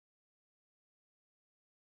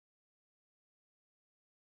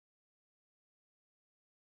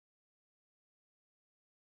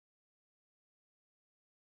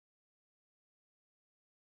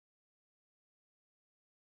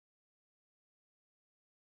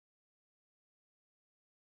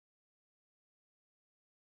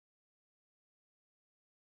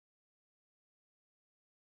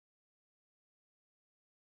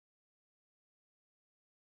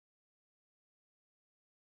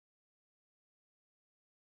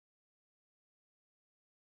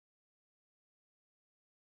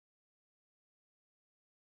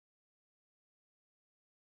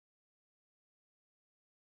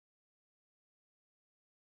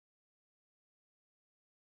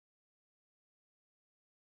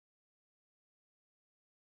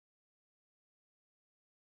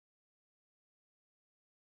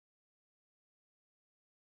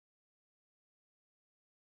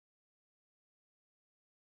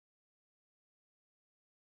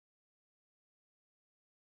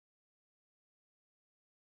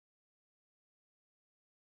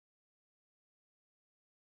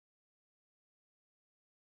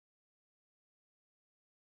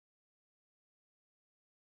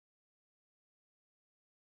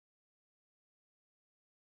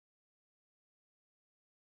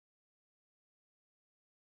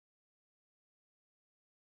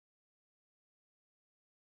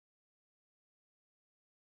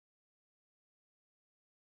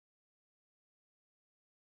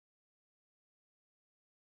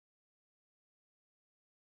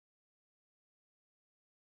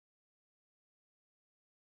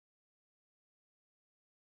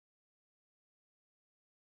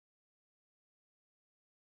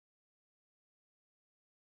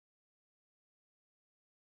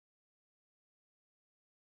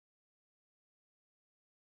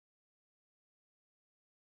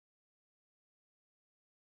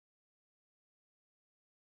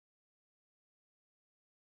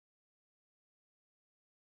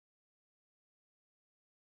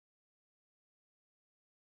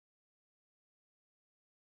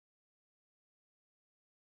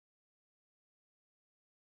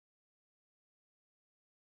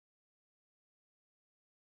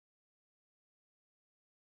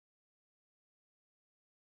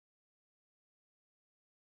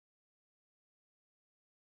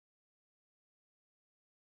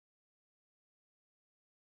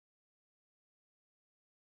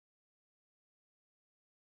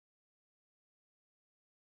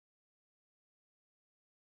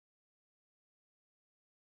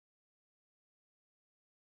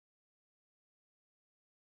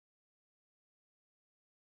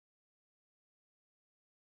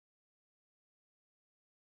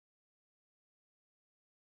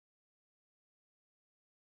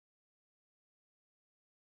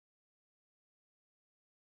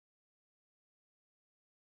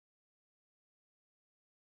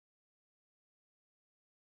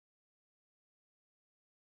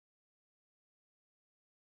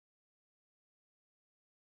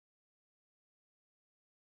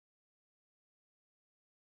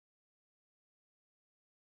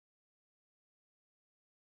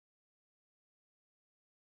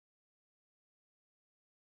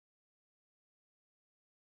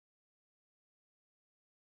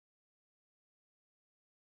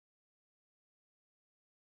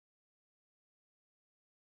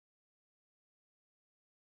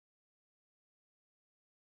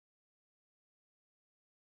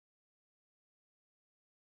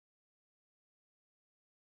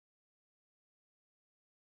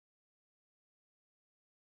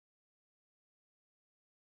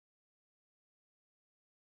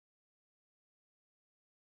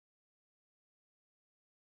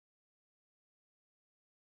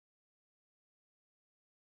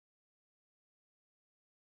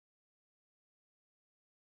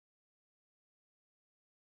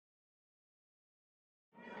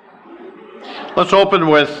Let's open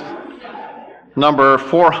with number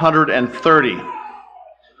 430.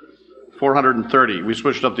 430. We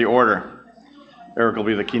switched up the order. Eric will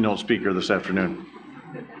be the keynote speaker this afternoon.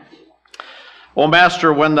 O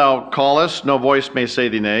Master, when thou callest, no voice may say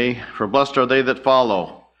thee nay, for blessed are they that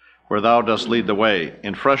follow, where thou dost lead the way.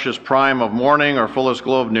 In freshest prime of morning or fullest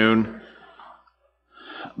glow of noon,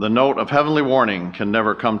 the note of heavenly warning can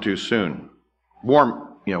never come too soon.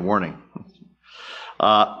 Warning.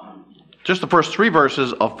 Just the first three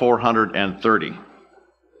verses of 430.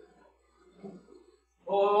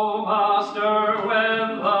 O Master,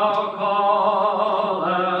 when thou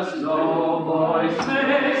callest, no voice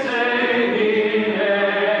may say thee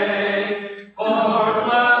nay, for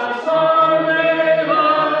blessed are they that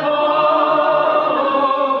follow,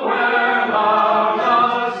 where thou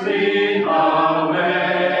dost lead the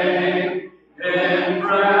way. In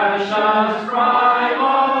precious prime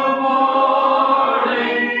of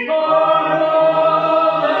morning, or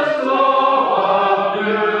fullest glow of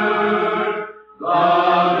noon,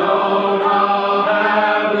 the note of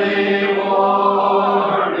heavenly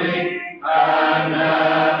warning can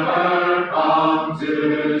never come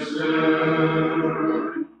too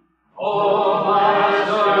soon. O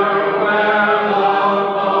Master, where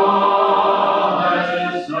thou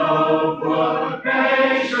callest, no foot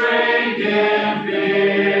may shrink in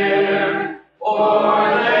fear,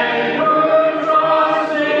 for they who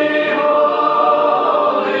trust thee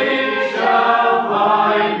wholly shall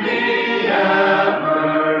find thee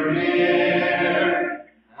ever near.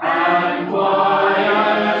 And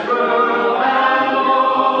quiet, true, and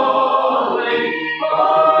holy,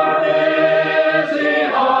 for busy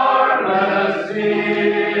harvest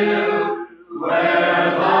field, where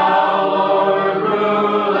thou, Lord,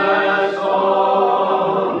 rulest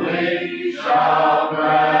only, shall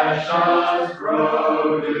precious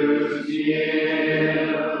produce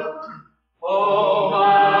yield. O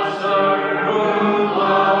Master, whom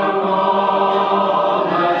thou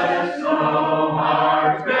callest, no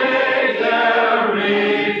heart may dare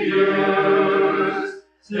refuse.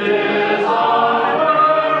 'Tis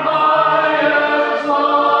our highest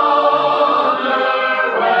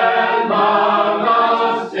honor when thou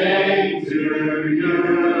dost deign to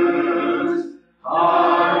use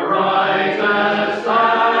our brightest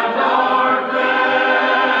and our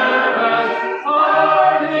fairest,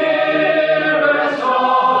 our dearest,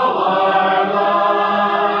 all our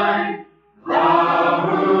line. Thou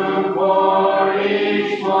who for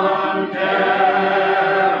each one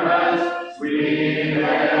carest, we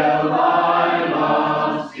hail thy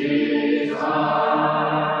love's design.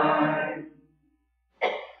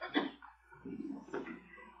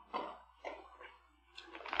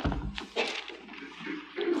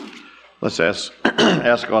 Let's ask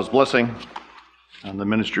God's blessing on the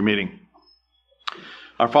ministry meeting.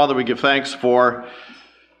 Our Father, we give thanks for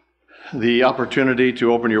the opportunity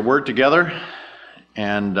to open your word together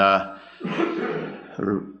and the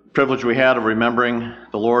privilege we had of remembering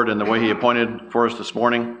the Lord and the way he appointed for us this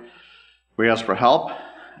morning. We ask for help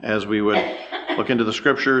as we would look into the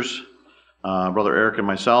scriptures, Brother Eric and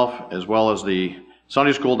myself, as well as the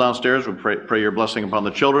Sunday school downstairs. We pray your blessing upon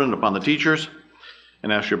the children and upon the teachers,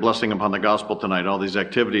 and ask your blessing upon the gospel tonight. All these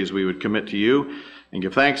activities we would commit to you and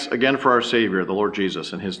give thanks again for our Savior, the Lord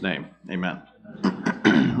Jesus, in his name. Amen.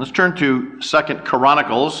 Let's turn to 2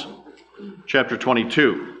 Chronicles, chapter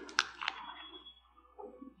 22.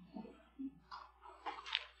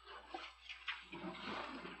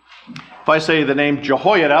 If I say the name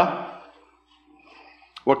Jehoiada,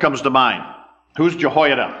 what comes to mind? Who's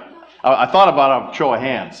Jehoiada? I thought about a show of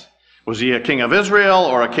hands. Was he a king of Israel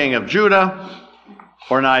or a king of Judah?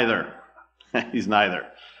 Or neither? He's neither.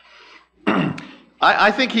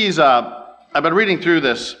 I think he's, I've been reading through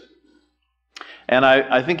this, and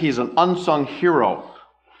I think he's an unsung hero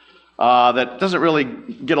that doesn't really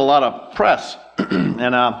get a lot of press. And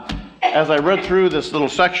as I read through this little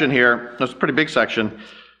section here, it's a pretty big section,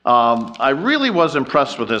 I really was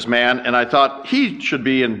impressed with this man, and I thought he should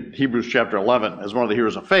be in Hebrews chapter 11 as one of the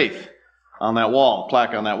heroes of faith on that wall,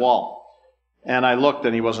 plaque on that wall. And I looked,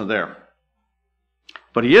 and he wasn't there.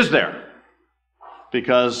 But he is there,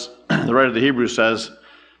 because the writer of the Hebrews says,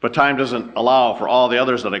 but time doesn't allow for all the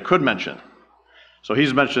others that I could mention. So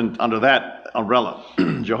he's mentioned under that umbrella,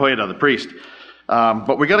 Jehoiada the priest.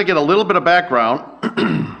 But we got to get a little bit of background,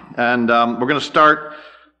 and we're going to start.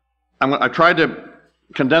 I tried to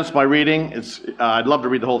condense my reading. I'd love to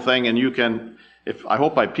read the whole thing, and you can. I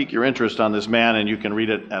hope I pique your interest on this man, and you can read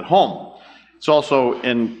it at home. It's also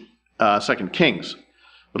in 2 Kings.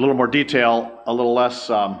 A little more detail, a little less.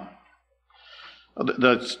 The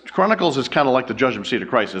Chronicles is kind of like the judgment seat of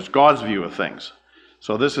Christ. It's God's view of things.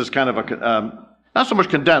 So this is kind of a, not so much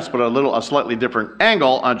condensed, but a slightly different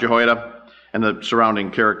angle on Jehoiada and the surrounding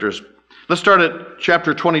characters. Let's start at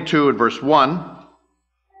chapter 22 and verse 1.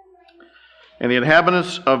 And the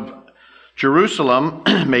inhabitants of Jerusalem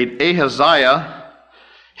made Ahaziah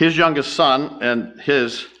his youngest son, and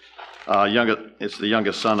his it's the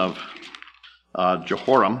youngest son of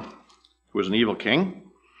Jehoram, who was an evil king,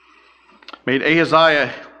 made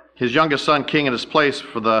Ahaziah his youngest son king in his place,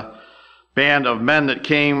 for the band of men that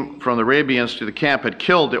came from the Arabians to the camp had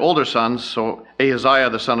killed the older sons. So Ahaziah,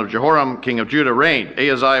 the son of Jehoram, king of Judah, reigned.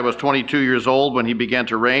 Ahaziah was 22 years old when he began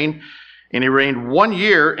to reign, and he reigned 1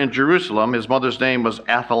 year in Jerusalem. His mother's name was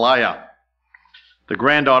Athaliah, the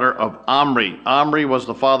granddaughter of Omri. Omri was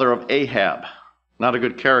the father of Ahab, not a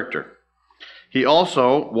good character. He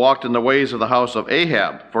also walked in the ways of the house of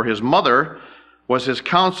Ahab, for his mother was his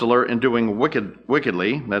counselor in doing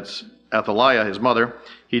wickedly. That's Athaliah, his mother.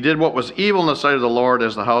 He did what was evil in the sight of the Lord,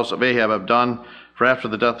 as the house of Ahab had done, for after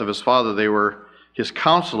the death of his father they were his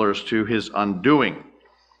counselors to his undoing.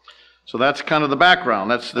 So that's kind of the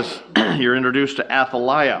background. That's this. You're introduced to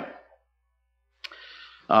Athaliah.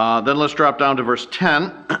 Then let's drop down to verse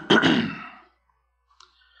 10.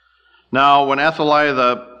 Now, when Athaliah,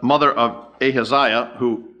 the mother of Ahaziah,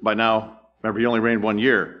 who by now, remember, he only reigned 1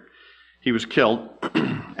 year, he was killed.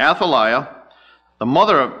 Athaliah, the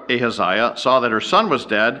mother of Ahaziah, saw that her son was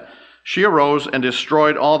dead. She arose and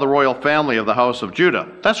destroyed all the royal family of the house of Judah.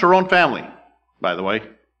 That's her own family, by the way.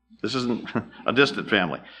 This isn't a distant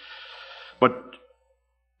family. But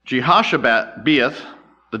Jehoshabeath,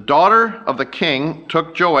 the daughter of the king,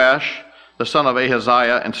 took Joash, the son of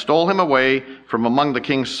Ahaziah, and stole him away from among the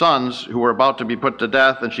king's sons who were about to be put to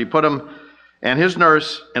death, and she put him and his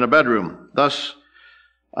nurse in a bedroom. Thus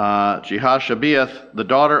Jehoshabeath, the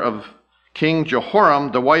daughter of King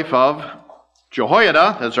Jehoram, the wife of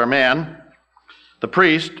Jehoiada, that's our man, the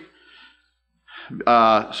priest.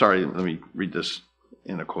 Sorry, let me read this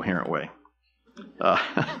in a coherent way.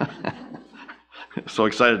 So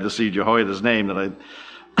excited to see Jehoiada's name that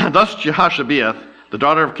I... Thus Jehoshabeath, the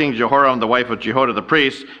daughter of King Jehoram, the wife of Jehoiada the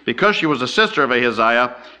priest, because she was a sister of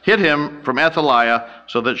Ahaziah, hid him from Athaliah,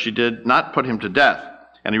 so that she did not put him to death.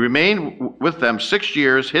 And he remained with them 6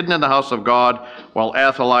 years, hidden in the house of God, while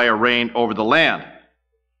Athaliah reigned over the land.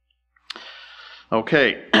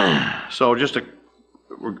 Okay, so just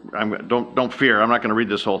don't fear, I'm not going to read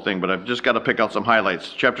this whole thing, but I've just got to pick out some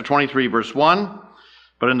highlights. Chapter 23, verse 1.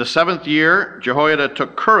 But in the 7th year, Jehoiada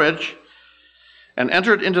took courage and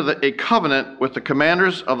entered into a covenant with the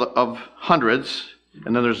commanders of hundreds,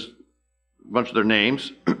 and then there's a bunch of their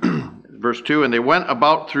names. Verse 2, and they went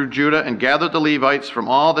about through Judah and gathered the Levites from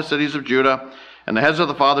all the cities of Judah and the heads of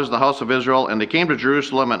the fathers of the house of Israel, and they came to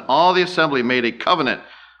Jerusalem, and all the assembly made a covenant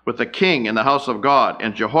with the king in the house of God.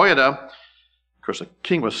 And Jehoiada, of course the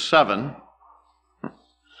king was 7,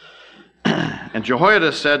 and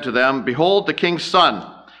Jehoiada said to them, behold, the king's son,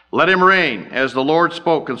 let him reign, as the Lord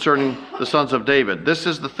spoke concerning the sons of David. This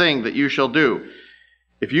is the thing that you shall do.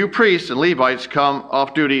 If you priests and Levites come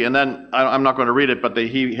off duty, and then, I'm not going to read it, but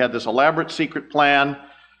he had this elaborate secret plan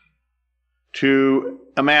to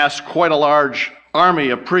amass quite a large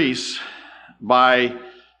army of priests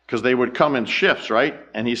because they would come in shifts, right?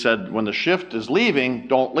 And he said, when the shift is leaving,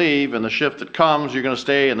 don't leave, and the shift that comes, you're going to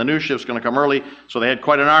stay, and the new shift's going to come early. So they had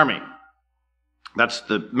quite an army. That's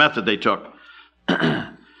the method they took.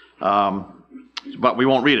 But we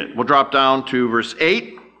won't read it. We'll drop down to verse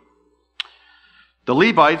 8. The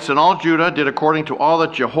Levites and all Judah did according to all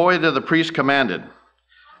that Jehoiada the priest commanded.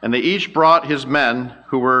 And they each brought his men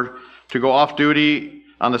who were to go off duty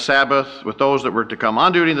on the Sabbath with those that were to come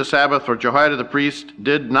on duty on the Sabbath, for Jehoiada the priest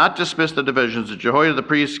did not dismiss the divisions. And Jehoiada the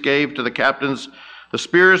priest gave to the captains the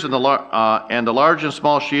spears and the large and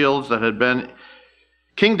small shields that had been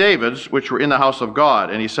King David's, which were in the house of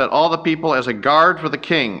God. And he set all the people as a guard for the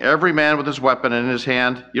king, every man with his weapon in his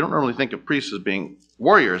hand. You don't normally think of priests as being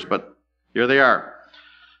warriors, but here they are.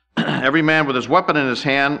 Every man with his weapon in his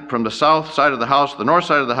hand, from the south side of the house to the north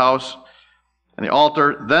side of the house, and the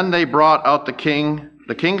altar. Then they brought out the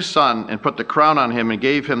king's son, and put the crown on him, and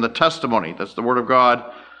gave him the testimony. That's the word of God.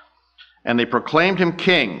 And they proclaimed him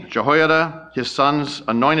king. Jehoiada, his sons,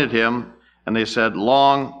 anointed him, and they said,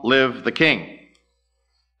 long live the king.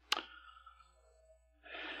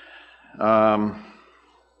 Well,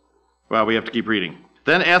 we have to keep reading.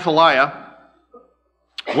 Then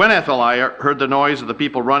when Athaliah heard the noise of the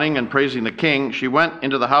people running and praising the king, she went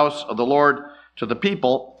into the house of the Lord to the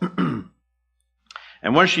people.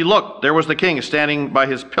 And when she looked, there was the king standing by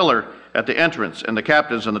his pillar at the entrance, and the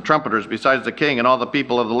captains and the trumpeters besides the king, and all the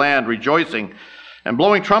people of the land rejoicing. and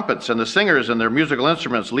blowing trumpets, and the singers and their musical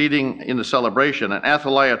instruments leading in the celebration. And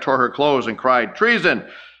Athaliah tore her clothes and cried, "Treason!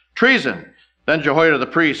 Treason!" Then Jehoiada the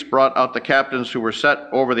priest brought out the captains who were set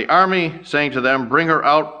over the army, saying to them, "Bring her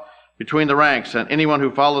out between the ranks, and anyone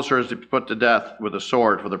who follows her is to be put to death with a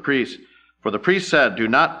sword." For the priest said, "Do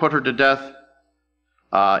not put her to death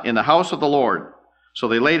in the house of the Lord." So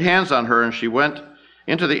they laid hands on her, and she went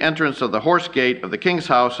into the entrance of the horse gate of the king's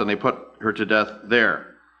house, and they put her to death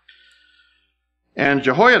there. And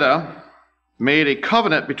Jehoiada made a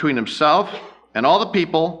covenant between himself and all the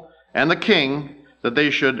people and the king that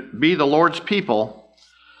they should be the Lord's people.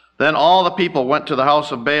 Then all the people went to the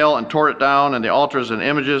house of Baal and tore it down, and the altars and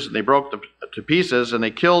images, and they broke them to pieces, and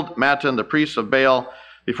they killed Mattan, the priest of Baal,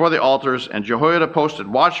 before the altars. And Jehoiada posted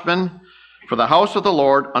watchmen for the house of the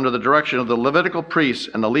Lord under the direction of the Levitical priests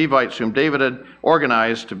and the Levites whom David had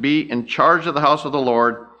organized to be in charge of the house of the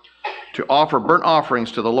Lord, to offer burnt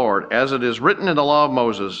offerings to the Lord, as it is written in the law of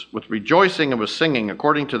Moses, with rejoicing and with singing,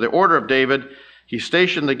 according to the order of David. He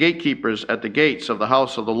stationed the gatekeepers at the gates of the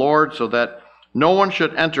house of the Lord, so that no one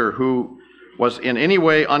should enter who was in any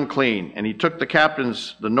way unclean. And he took the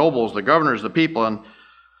captains, the nobles, the governors, the people, and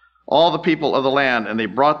all the people of the land, and they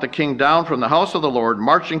brought the king down from the house of the Lord,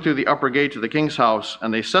 marching through the upper gate to the king's house,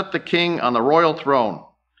 and they set the king on the royal throne.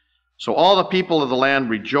 So all the people of the land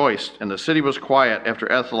rejoiced, and the city was quiet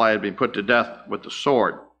after Athaliah had been put to death with the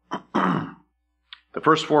sword. The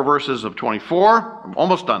first 4 verses of 24, I'm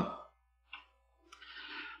almost done.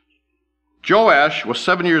 Joash was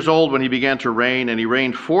 7 years old when he began to reign, and he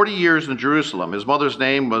reigned 40 years in Jerusalem. His mother's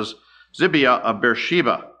name was Zibiah of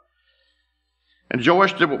Beersheba. And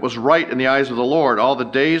Joash did what was right in the eyes of the Lord all the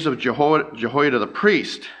days of Jehoiada the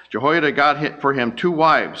priest. Jehoiada got for him 2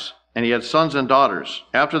 wives, and he had sons and daughters.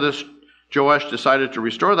 After this, Joash decided to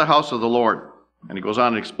restore the house of the Lord. And he goes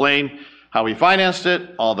on to explain how he financed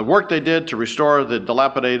it, all the work they did to restore the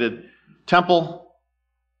dilapidated temple.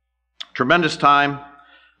 Tremendous time.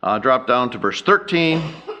 Drop down to verse 13.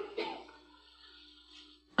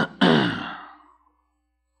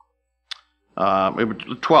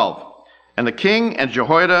 12. And the king and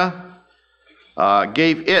Jehoiada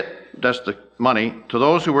gave it, that's the money, to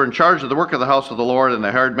those who were in charge of the work of the house of the Lord, and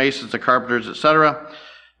they hired masons, the carpenters, etc.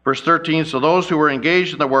 Verse 13, so those who were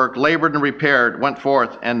engaged in the work, labored and repaired, went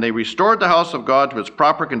forth, and they restored the house of God to its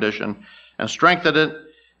proper condition, and strengthened it.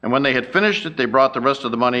 And when they had finished it, they brought the rest of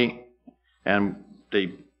the money, and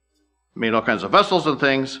they made all kinds of vessels and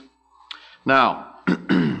things. Now,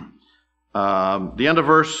 the end of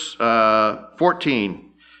verse 14.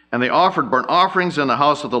 And they offered burnt offerings in the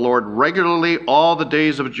house of the Lord regularly all the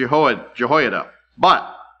days of Jehoiada.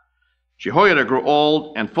 But Jehoiada grew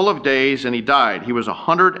old and full of days, and he died. He was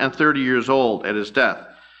 130 years old at his death.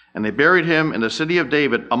 And they buried him in the city of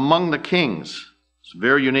David among the kings. It's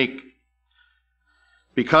very unique.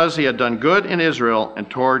 Because he had done good in Israel and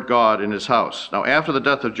toward God in his house. Now after the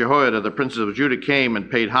death of Jehoiada, the princes of Judah came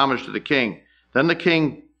and paid homage to the king. Then the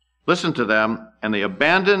king listened to them, and they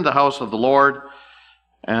abandoned the house of the Lord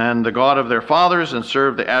and the God of their fathers, and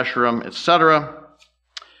served the Asherim, etc.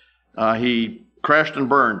 He crashed and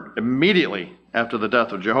burned immediately after the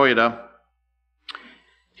death of Jehoiada.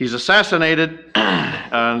 He's assassinated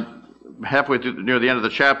halfway through, near the end of the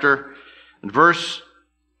chapter. And the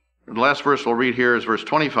last verse we'll read here is verse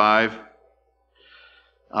 25.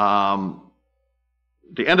 The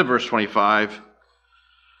end of verse 25.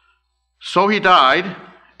 So he died,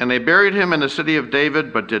 and they buried him in the city of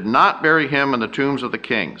David, but did not bury him in the tombs of the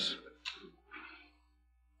kings.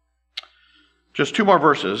 Just 2 more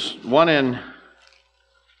verses. One in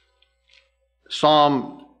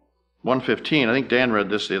Psalm 115. I think Dan read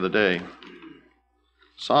this the other day.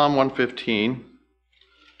 Psalm 115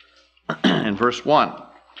 in verse 1.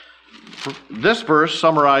 This verse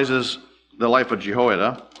summarizes the life of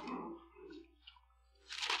Jehoiada.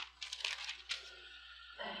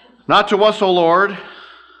 Not to us, O Lord,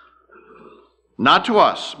 not to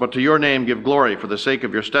us, but to your name give glory for the sake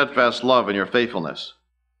of your steadfast love and your faithfulness.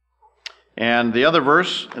 And the other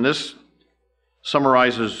verse, and this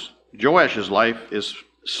summarizes Joash's life, is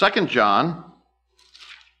 2 John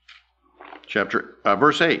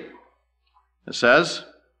verse 8. It says,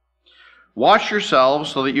 watch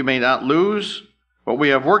yourselves so that you may not lose what we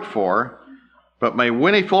have worked for, but may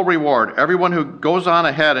win a full reward. Everyone who goes on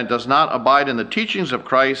ahead and does not abide in the teachings of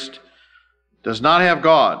Christ does not have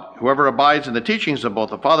God. Whoever abides in the teachings of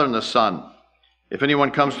both the Father and the Son. If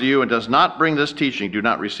anyone comes to you and does not bring this teaching, do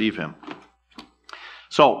not receive him.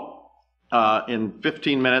 So, in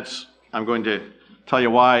 15 minutes, I'm going to tell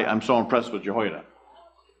you why I'm so impressed with Jehoiada.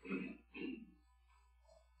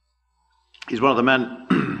 He's one of the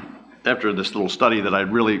men, after this little study, that I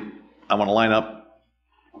want to line up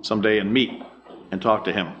someday and meet and talk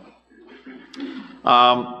to him.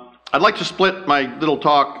 I'd like to split my little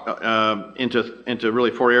talk into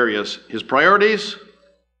really 4 areas: his priorities,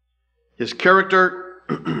 his character,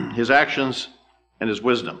 his actions, and his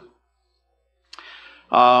wisdom.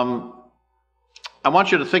 I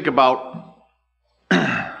want you to think about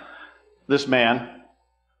this man.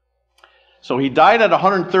 So he died at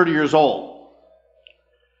 130 years old.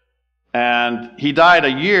 And he died a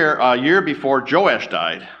year before Joash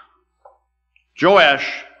died.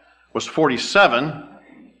 Joash was 47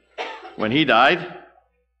 when he died.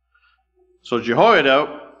 So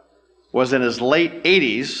Jehoiada was in his late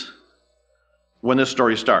 80s when this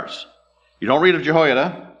story starts. You don't read of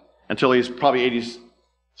Jehoiada until he's probably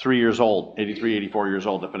 83 years old, 83, 84 years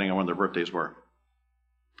old, depending on when their birthdays were.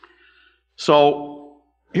 So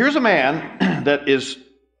here's a man that is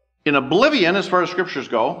in oblivion as far as scriptures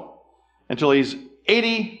go until he's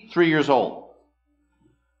 83 years old.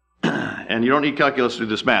 And you don't need calculus to do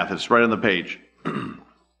this math. It's right on the page.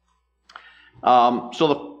 One of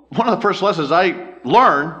the first lessons I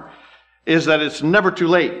learned is that it's never too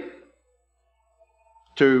late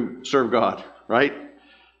to serve God, right?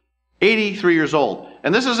 83 years old.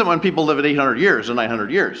 And this isn't when people live at 800 years or 900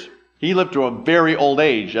 years. He lived to a very old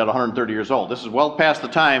age at 130 years old. This is well past the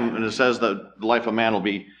time, and it says that the life of man will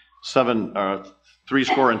be 3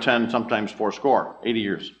 score and 10, sometimes 4 score. 80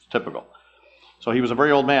 years, typical. So he was a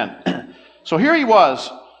very old man. So here he was,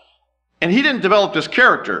 and he didn't develop this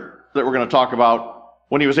character that we're going to talk about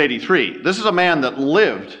when he was 83. This is a man that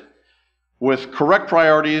lived with correct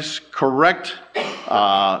priorities, correct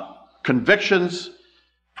convictions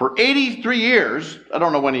for 83 years. I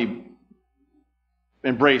don't know when he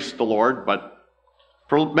embraced the Lord, but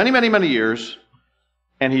for many, many, many years,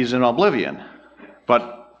 and he's in oblivion.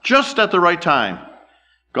 But just at the right time,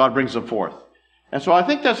 God brings him forth. And so I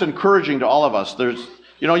think that's encouraging to all of us.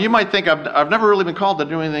 You might think, I've never really been called to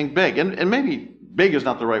do anything big. And maybe big is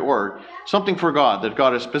not the right word. Something for God, that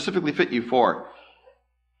God has specifically fit you for.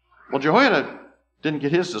 Well, Jehoiada didn't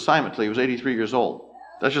get his assignment until he was 83 years old.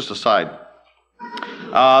 That's just a side.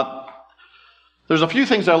 There's a few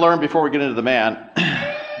things I learned before we get into the man.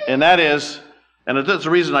 And that is, and that's the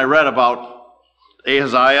reason I read about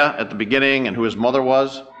Ahaziah at the beginning and who his mother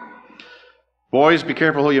was. Boys, be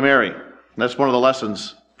careful who you marry. That's one of the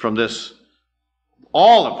lessons from this,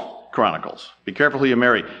 all of Chronicles. Be careful who you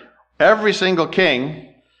marry. Every single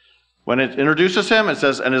king, when it introduces him, it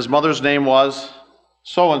says, and his mother's name was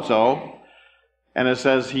so-and-so. And it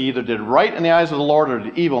says he either did right in the eyes of the Lord or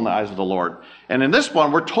did evil in the eyes of the Lord. And in this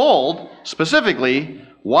one, we're told specifically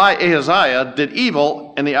why Ahaziah did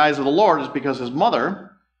evil in the eyes of the Lord is because his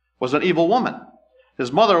mother was an evil woman.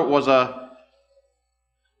 His mother was a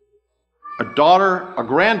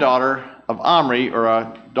granddaughter of Omri, or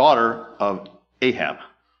a daughter of Ahab,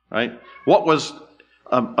 right? What was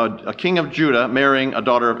a king of Judah marrying a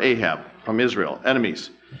daughter of Ahab from Israel, enemies?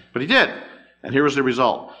 But he did. And here was the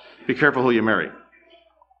result. Be careful who you marry.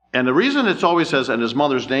 And the reason it always says, and his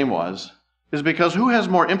mother's name was, is because who has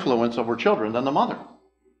more influence over children than the mother?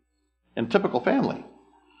 In typical family.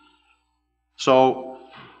 So,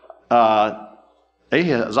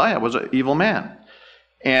 Ahaziah was an evil man.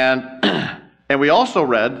 And we also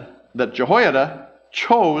read that Jehoiada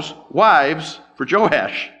chose wives for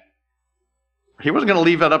Joash. He wasn't going to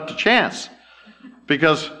leave that up to chance,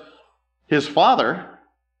 because his father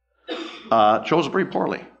chose very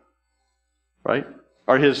poorly, right?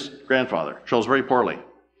 Or his grandfather chose very poorly.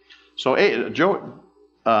 So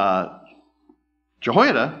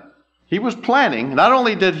Jehoiada, he was planning. Not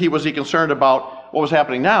only was he concerned about what was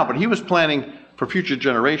happening now, but he was planning for future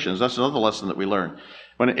generations. That's another lesson that we learn.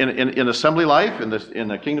 When in assembly life, in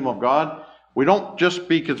the kingdom of God, we're not just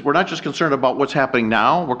concerned about what's happening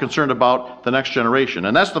now. We're concerned about the next generation,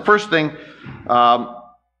 and that's the first thing.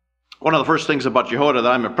 One of the first things about Jehoiada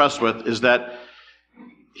that I'm impressed with is that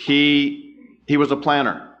he was a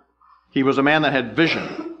planner. He was a man that had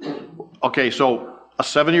vision. Okay, so a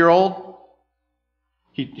 7-year-old,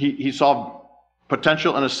 he saw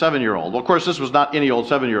potential in a 7-year-old. Well, of course, this was not any old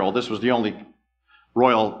 7-year-old. This was the only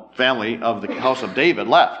royal family of the house of David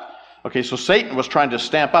left. Okay, so Satan was trying to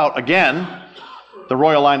stamp out again the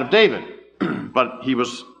royal line of David. But he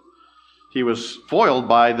was foiled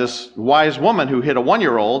by this wise woman who hid a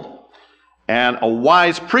 1-year-old and a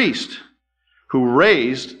wise priest who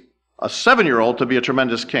raised a 7-year-old to be a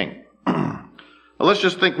tremendous king. Now, let's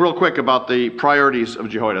just think real quick about the priorities of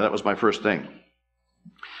Jehoiada. That was my first thing.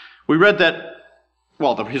 We read that,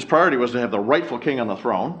 his priority was to have the rightful king on the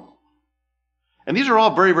throne. And these are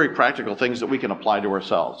all very, very practical things that we can apply to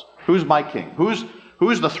ourselves. Who's my king? Who's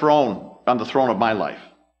the throne on the throne of my life?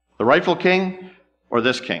 The rightful king or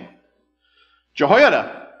this king.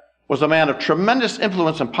 Jehoiada was a man of tremendous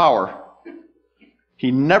influence and power. He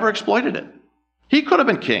never exploited it. He could have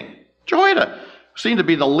been king. Jehoiada seemed to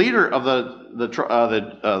be the leader of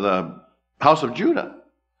the house of Judah,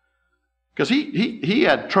 because he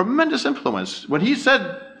had tremendous influence. When he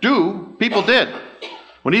said do, people did.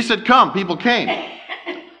 When he said come, people came.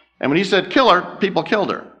 And when he said kill her, people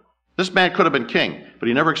killed her. This man could have been king, but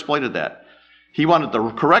he never exploited that. He wanted the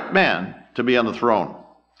correct man to be on the throne.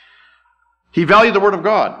 He valued the word of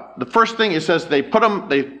God. The first thing it says, they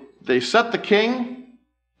set the king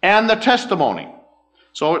and the testimony.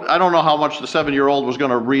 So I don't know how much the 7-year-old was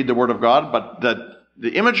going to read the word of God, but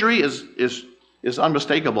the imagery is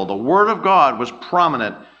unmistakable. The word of God was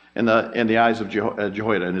prominent in the eyes of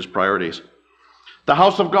Jehoiada and his priorities. The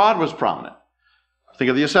house of God was prominent. Think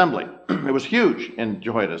of the assembly. It was huge in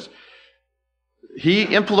Jehoiada's. He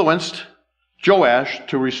influenced Joash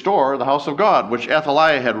to restore the house of God, which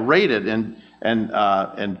Athaliah had raided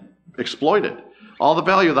and exploited. All the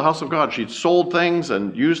value of the house of God. She'd sold things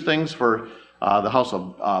and used things for the house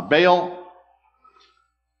of Baal.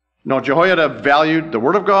 No, Jehoiada valued the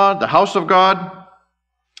word of God, the house of God,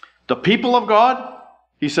 the people of God.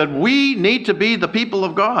 He said, we need to be the people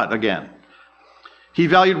of God again. He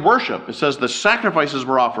valued worship. It says the sacrifices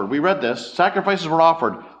were offered. We read this. Sacrifices were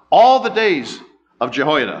offered all the days of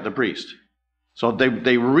Jehoiada, the priest. So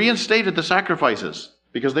they reinstated the sacrifices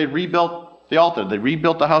because they rebuilt the altar. They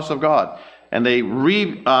rebuilt the house of God. And they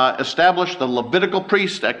established the Levitical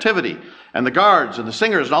priest activity and the guards and the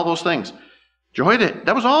singers and all those things. Jehoiada,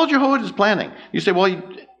 that was all Jehoiada's planning. You say, well,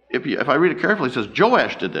 if I read it carefully, it says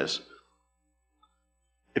Joash did this.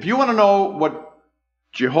 If you want to know what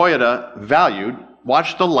Jehoiada valued,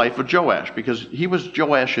 watch the life of Joash, because he was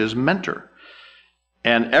Joash's mentor.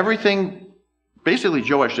 And everything, basically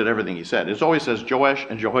Joash did everything he said. It always says Joash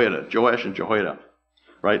and Jehoiada,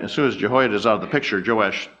 right? As soon as Jehoiada is out of the picture,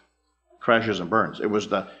 Joash crashes and burns.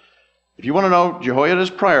 If you want to know Jehoiada's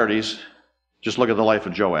priorities, just look at the life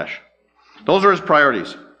of Joash. Those are his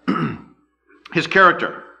priorities. His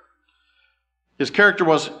character. His character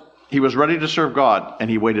was, he was ready to serve God, and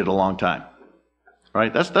he waited a long time.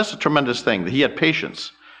 Right? That's a tremendous thing. He had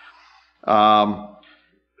patience.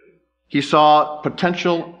 He saw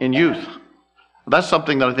potential in youth. That's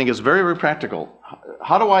something that I think is very, very practical.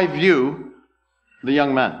 How do I view the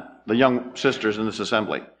young men, the young sisters in this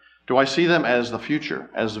assembly? Do I see them as the future,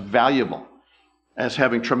 as valuable, as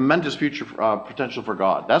having tremendous future potential for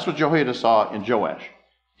God? That's what Jehoiada saw in Joash.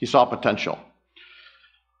 He saw potential.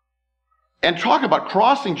 And talk about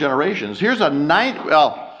crossing generations. Here's a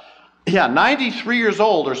 93 years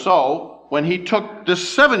old or so when he took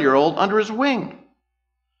this 7-year-old under his wing.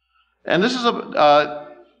 And this is a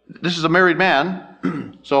married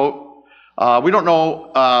man, so we don't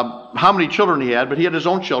know how many children he had, but he had his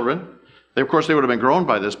own children. Of course, they would have been grown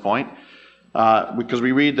by this point, because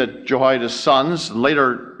we read that Jehoiada's sons,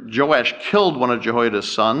 later Joash killed one of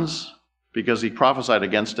Jehoiada's sons because he prophesied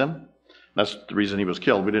against him. That's the reason he was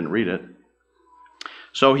killed. We didn't read it.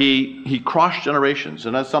 So he crossed generations,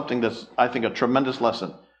 and that's something that's, I think, a tremendous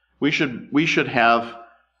lesson. We should have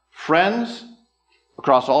friends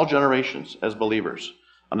across all generations as believers.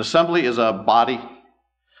 An assembly is a body.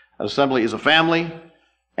 An assembly is a family,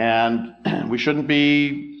 and we shouldn't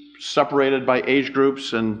be separated by age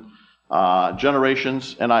groups and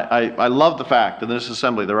generations. And I love the fact that in this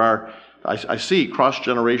assembly I see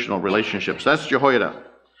cross-generational relationships. That's Jehoiada.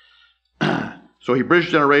 So he bridged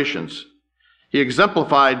generations. He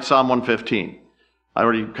exemplified Psalm 115. I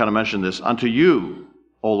already kind of mentioned this. Unto you,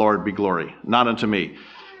 O Lord, be glory, not unto me.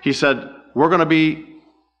 He said, we're going to be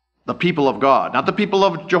the people of God, not the people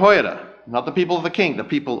of Jehoiada, not the people of the king, the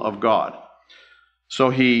people of God. So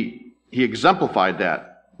he exemplified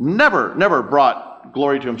that. Never brought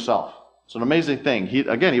glory to himself. It's an amazing thing. He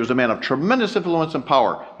was a man of tremendous influence and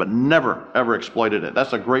power, but never, ever exploited it.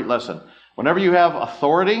 That's a great lesson. Whenever you have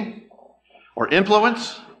authority or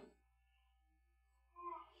influence,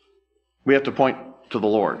 we have to point to the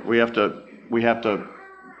Lord. We have to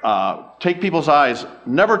take people's eyes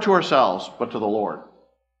never to ourselves, but to the Lord.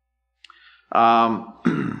 And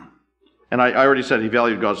I already said he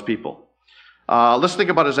valued God's people. Let's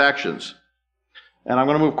think about his actions. And I'm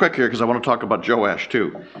going to move quick here because I want to talk about Joash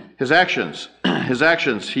too. His actions,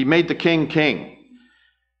 he made the king king.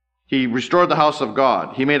 He restored the house of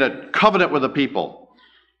God. He made a covenant with the people.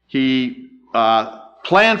 He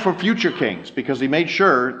planned for future kings because he made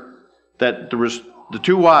sure that there was the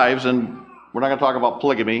 2 wives, and we're not going to talk about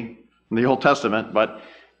polygamy in the Old Testament, but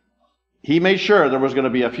he made sure there was going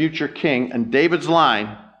to be a future king in David's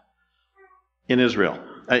line in Israel,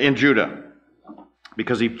 in Judah,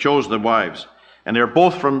 because he chose the wives. And they're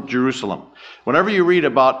both from Jerusalem. Whenever you read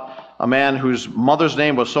about a man whose mother's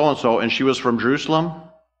name was so-and-so and she was from Jerusalem,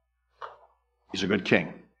 he's a good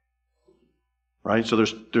king. Right? So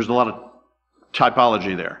there's a lot of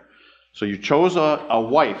typology there. So you chose a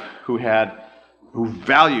wife who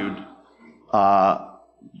valued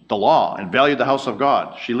the law and valued the house of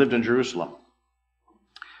God. She lived in Jerusalem.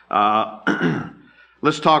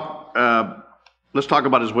 Let's talk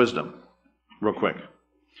about his wisdom real quick.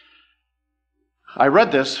 I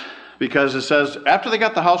read this because it says after they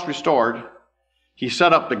got the house restored, he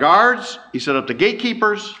set up the guards, he set up the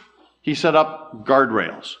gatekeepers, he set up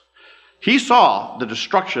guardrails. He saw the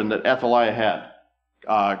destruction that Athaliah had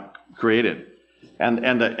created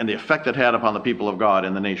and the effect it had upon the people of God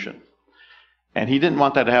and the nation. And he didn't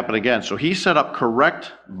want that to happen again. So he set up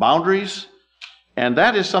correct boundaries. And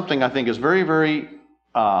that is something I think is very, very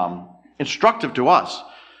instructive to us.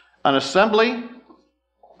 An assembly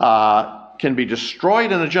can be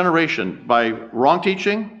destroyed in a generation by wrong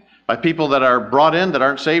teaching, by people that are brought in that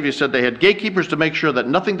aren't saved. He said they had gatekeepers to make sure that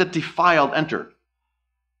nothing that defiled entered.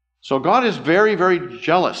 So God is very, very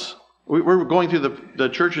jealous. We're going through the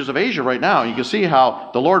churches of Asia right now. You can see how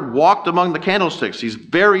the Lord walked among the candlesticks. He's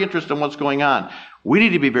very interested in what's going on. We need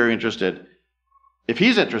to be very interested. If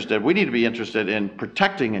he's interested, we need to be interested in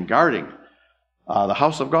protecting and guarding the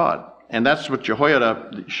house of God. And that's what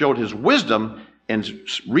Jehoiada showed his wisdom in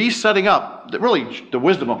resetting up, really the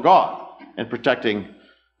wisdom of God in protecting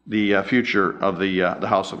the future of the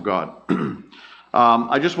house of God.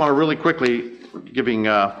 I just want to really quickly, giving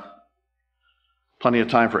plenty of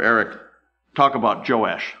time for Eric, talk about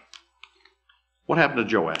Joash. What happened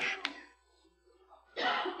to Joash?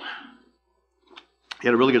 He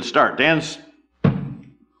had a really good start. Dan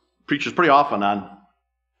preaches pretty often on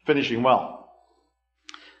finishing well.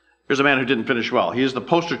 Here's a man who didn't finish well. He is the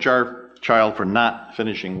poster child for not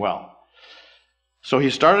finishing well. So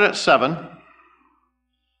he started at 7,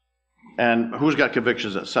 and who's got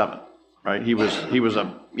convictions at 7, right? He was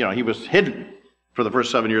hidden for the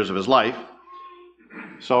first 7 years of his life.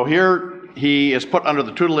 So here he is put under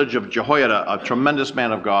the tutelage of Jehoiada, a tremendous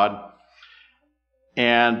man of God,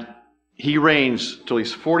 and he reigns till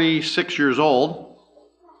he's 46 years old.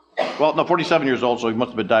 Well, no, 47 years old, so he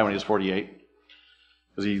must have been died when he was 48,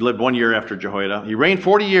 because he lived 1 year after Jehoiada. He reigned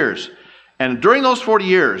 40 years, and during those 40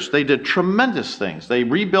 years, they did tremendous things. They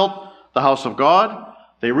rebuilt the house of God.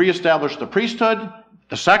 They reestablished the priesthood,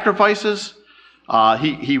 the sacrifices.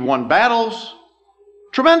 He won battles.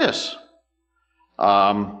 Tremendous.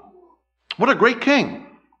 What a great king.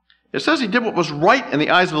 It says he did what was right in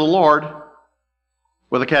the eyes of the Lord,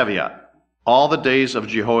 with a caveat: all the days of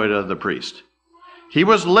Jehoiada the priest. He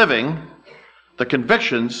was living the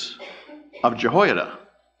convictions of Jehoiada.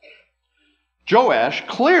 Joash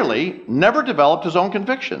clearly never developed his own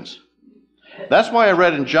convictions. That's why I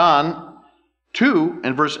read in John 2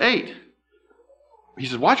 and verse 8. He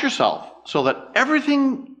says, watch yourself so that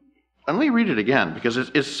everything, and let me read it again because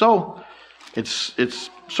it's so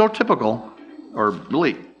typical, or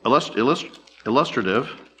really illustrative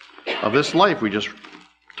of this life we just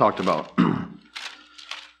talked about.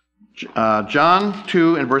 John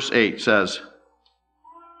 2 and verse 8 says,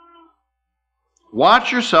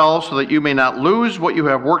 watch yourselves so that you may not lose what you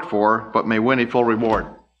have worked for, but may win a full reward.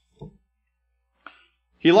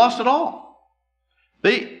 He lost it all.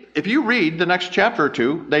 If you read the next chapter or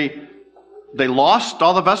two, they lost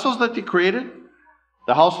all the vessels that they created.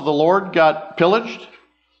 The house of the Lord got pillaged.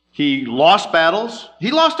 He lost battles.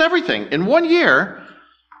 He lost everything in 1 year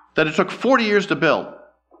that it took 40 years to build.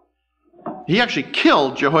 He actually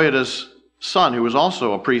killed Jehoiada's son, who was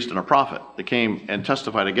also a priest and a prophet, that came and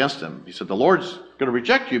testified against him. He said, the Lord's going to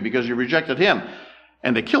reject you because you rejected him.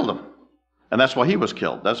 And they killed him. And that's why he was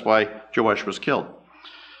killed. That's why Joash was killed.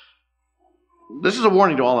 This is a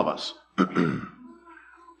warning to all of us.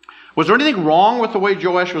 Was there anything wrong with the way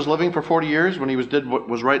Joash was living for 40 years when he did what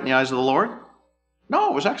was right in the eyes of the Lord? No,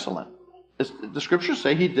 it was excellent. The scriptures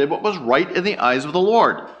say he did what was right in the eyes of the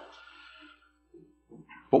Lord.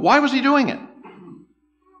 But why was he doing it?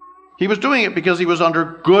 He was doing it because he was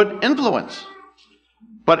under good influence.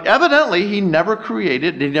 But evidently he never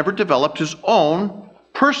developed his own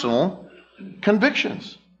personal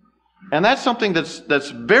convictions. And that's something that's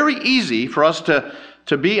very easy for us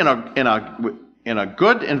to be in a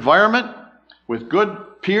good environment with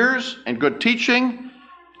good peers and good teaching,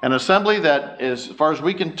 an assembly that, as far as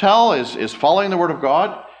we can tell, is following the Word of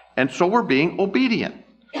God, and so we're being obedient.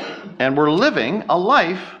 And we're living a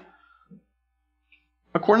life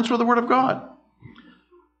accordance with the Word of God.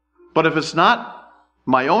 But if it's not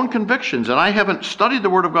my own convictions, and I haven't studied the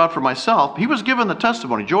Word of God for myself, he was given the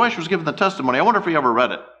testimony. Joash was given the testimony. I wonder if he ever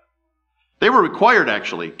read it. They were required,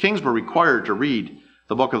 actually. Kings were required to read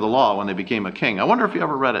the book of the law when they became a king. I wonder if he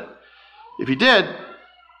ever read it. If he did,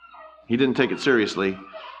 he didn't take it seriously,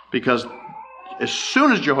 because as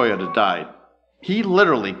soon as Jehoiada died, he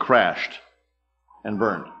literally crashed and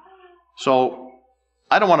burned. So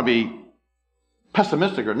I don't want to be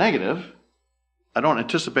pessimistic or negative. I don't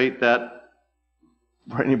anticipate that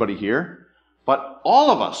for anybody here. But all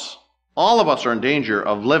of us are in danger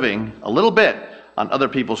of living a little bit on other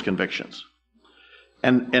people's convictions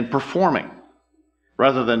and performing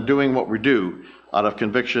rather than doing what we do out of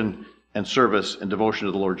conviction and service and devotion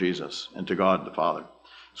to the Lord Jesus and to God the Father.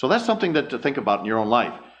 So that's something to think about in your own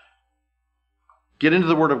life. Get into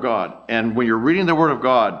the Word of God, and when you're reading the Word of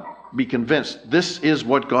God, be convinced this is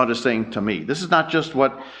what God is saying to me. This is not just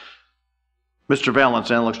what Mr. Valance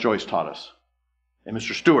and Alex Joyce taught us, and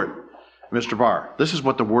Mr. Stewart, and Mr. Barr. This is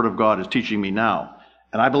what the Word of God is teaching me now,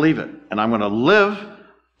 and I believe it. And I'm going to live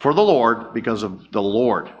for the Lord because of the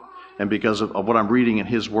Lord and because of what I'm reading in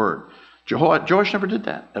His Word. Joash never did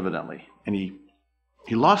that, evidently, and he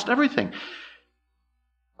lost everything.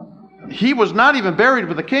 He was not even buried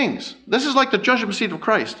with the kings. This is like the judgment seat of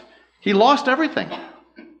Christ. He lost everything.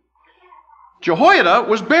 Jehoiada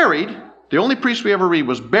was buried. The only priest we ever read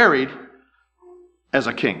was buried as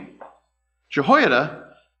a king.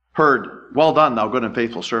 Jehoiada heard, "Well done, thou good and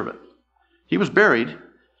faithful servant." He was buried.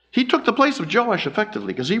 He took the place of Joash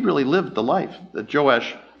effectively because he really lived the life that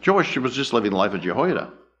Joash was just living the life of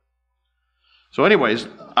Jehoiada. So anyways,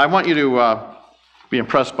 I want you to be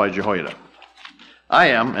impressed by Jehoiada. I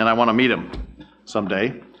am, and I want to meet him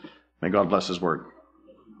someday. May God bless His Word.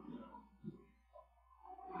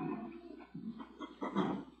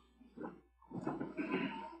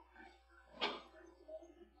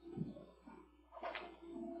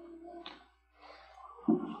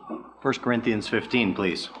 First Corinthians 15,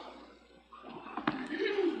 please.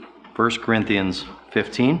 1 Corinthians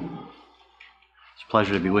 15. It's a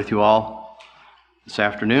pleasure to be with you all this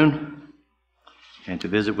afternoon and to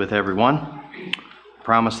visit with everyone. I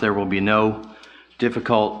promise there will be no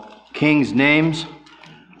difficult kings' names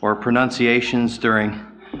or pronunciations during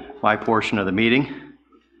my portion of the meeting,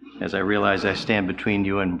 as I realize I stand between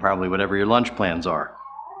you and probably whatever your lunch plans are.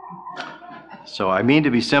 So I mean to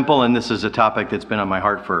be simple, and this is a topic that's been on my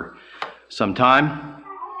heart for some time,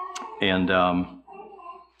 and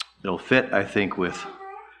it'll fit, I think, with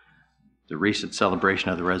the recent celebration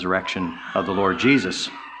of the resurrection of the Lord Jesus,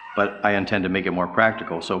 but I intend to make it more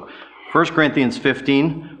practical. So 1 Corinthians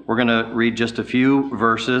 15, we're going to read just a few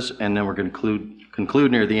verses, and then we're going to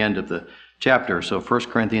conclude near the end of the chapter. So 1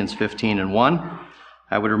 Corinthians 15 and 1.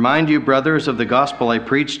 I would remind you, brothers, of the gospel I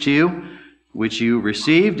preached to you, which you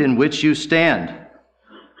received, in which you stand,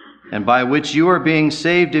 and by which you are being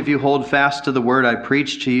saved if you hold fast to the word I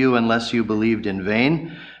preached to you, unless you believed in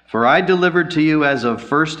vain. For I delivered to you as of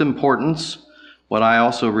first importance what I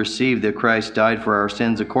also received, that Christ died for our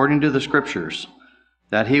sins according to the Scriptures,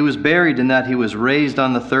 that He was buried, and that He was raised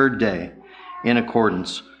on the third day in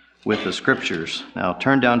accordance with the Scriptures. Now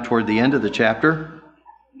turn down toward the end of the chapter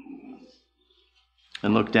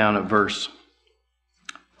and look down at verse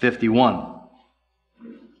 51.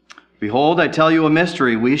 Behold, I tell you a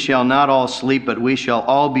mystery. We shall not all sleep, but we shall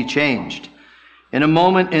all be changed. In a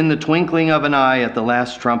moment, in the twinkling of an eye, at the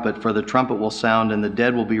last trumpet, for the trumpet will sound, and the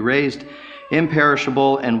dead will be raised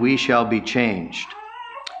imperishable, and we shall be changed.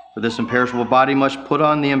 For this imperishable body must put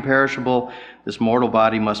on the imperishable, this mortal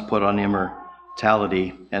body must put on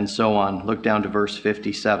immortality, and so on. Look down to verse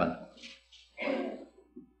 57.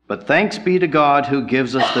 But thanks be to God who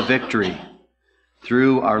gives us the victory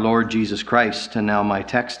through our Lord Jesus Christ. And now my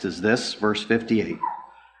text is this, verse 58.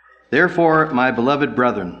 Therefore, my beloved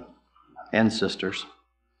brethren and sisters,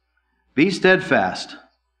 be steadfast,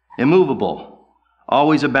 immovable,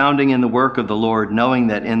 always abounding in the work of the Lord, knowing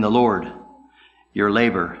that in the Lord your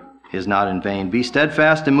labor is not in vain. Be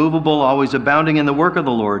steadfast, immovable, always abounding in the work of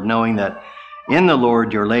the Lord, knowing that in the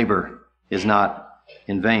Lord your labor is not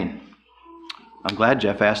in vain. I'm glad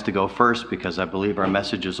Jeff asked to go first, because I believe our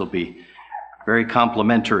messages will be very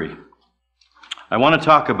complementary. I want to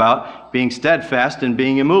talk about being steadfast and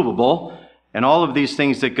being immovable, and all of these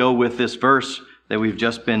things that go with this verse that we've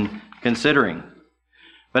just been considering.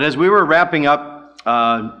 But as we were wrapping up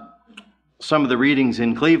some of the readings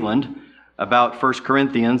in Cleveland about 1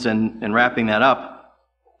 Corinthians and wrapping that up,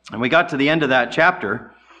 and we got to the end of that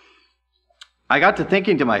chapter, I got to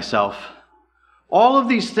thinking to myself, all of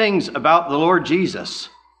these things about the Lord Jesus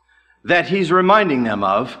that He's reminding them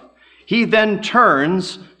of, He then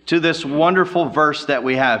turns to this wonderful verse that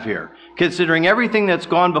we have here. Considering everything that's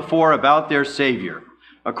gone before about their Savior,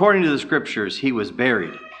 according to the Scriptures, He was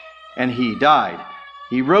buried and He died.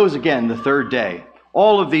 He rose again the third day.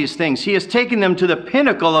 All of these things. He has taken them to the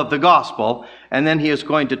pinnacle of the gospel, and then he is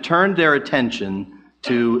going to turn their attention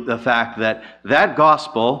to the fact that that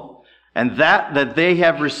gospel and that they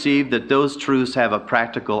have received, that those truths have a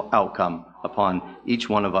practical outcome upon each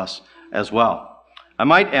one of us as well. I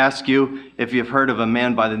might ask you if you've heard of a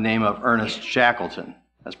man by the name of Ernest Shackleton.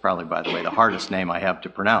 That's probably, by the way, the hardest name I have to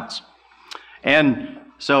pronounce. And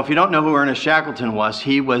so if you don't know who Ernest Shackleton was,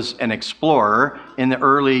 he was an explorer in the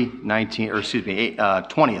early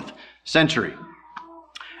 20th century.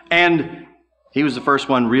 And he was the first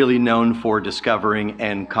one really known for discovering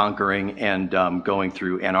and conquering and going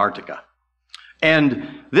through Antarctica. And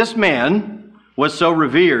this man was so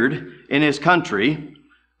revered in his country,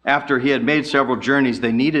 after he had made several journeys,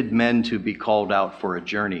 they needed men to be called out for a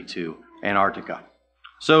journey to Antarctica.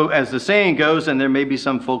 So as the saying goes, and there may be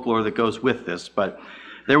some folklore that goes with this, but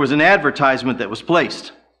there was an advertisement that was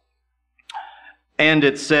placed. And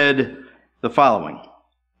it said the following: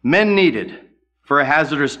 men needed for a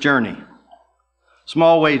hazardous journey,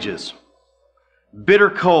 small wages, bitter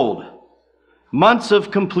cold, months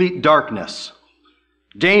of complete darkness,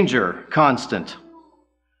 danger constant,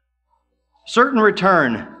 certain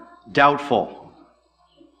return doubtful,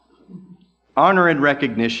 honor and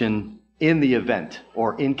recognition in the event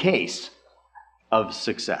or in case of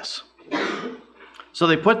success. So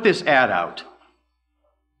they put this ad out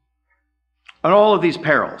on all of these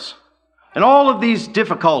perils and all of these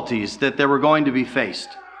difficulties that they were going to be faced.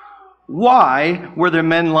 Why were there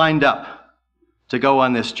men lined up to go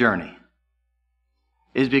on this journey?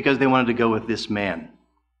 Is because they wanted to go with this man,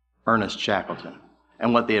 Ernest Shackleton,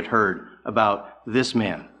 and what they had heard about this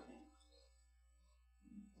man.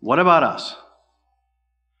 What about us?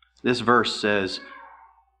 This verse says,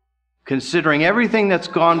 considering everything that's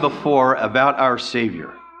gone before about our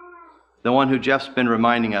Savior, the one who Jeff's been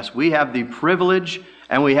reminding us, we have the privilege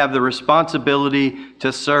and we have the responsibility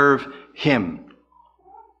to serve him.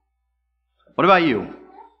 What about you?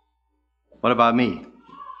 What about me?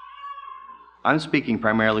 I'm speaking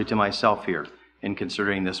primarily to myself here in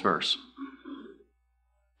considering this verse.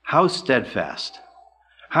 How steadfast,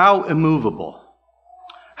 how immovable,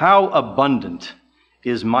 how abundant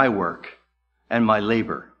is my work and my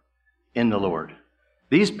labor in the Lord.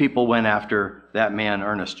 These people went after that man,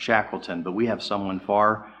 Ernest Shackleton, but we have someone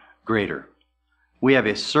far greater. We have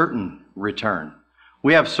a certain return.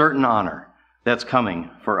 We have certain honor that's coming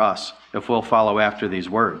for us if we'll follow after these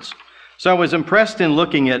words. So I was impressed in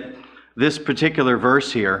looking at this particular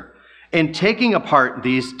verse here and taking apart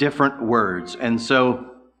these different words. And so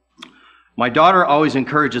my daughter always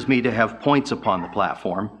encourages me to have points upon the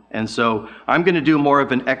platform. And so I'm going to do more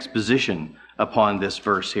of an exposition upon this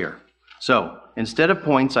verse here. So instead of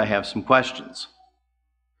points, I have some questions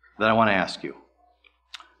that I want to ask you.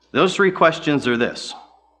 Those three questions are this.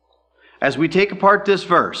 As we take apart this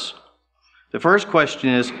verse, the first question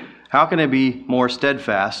is, how can I be more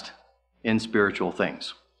steadfast in spiritual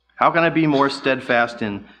things? How can I be more steadfast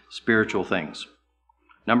in spiritual things?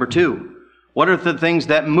 Number two, what are the things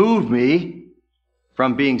that move me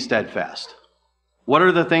from being steadfast? What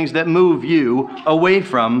are the things that move you away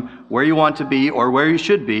from where you want to be or where you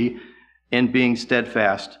should be in being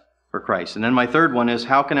steadfast for Christ? And then my third one is,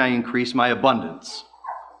 how can I increase my abundance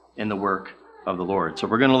in the work of the Lord? So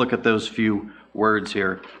we're going to look at those few words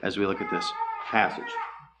here as we look at this passage.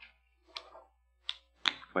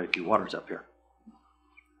 Quite a few waters up here.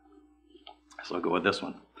 So I'll go with this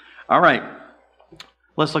one. All right.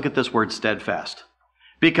 Let's look at this word steadfast,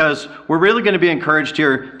 because we're really going to be encouraged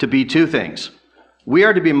here to be two things. We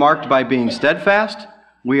are to be marked by being steadfast.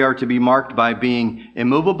 We are to be marked by being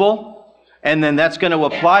immovable. And then that's going to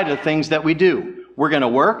apply to things that we do. We're going to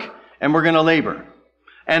work and we're going to labor.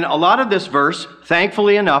 And a lot of this verse,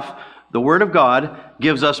 thankfully enough, the Word of God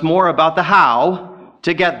gives us more about the how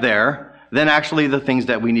to get there than actually the things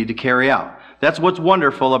that we need to carry out. That's what's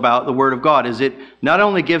wonderful about the Word of God, is it not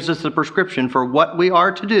only gives us the prescription for what we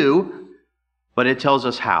are to do, but it tells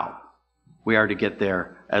us how we are to get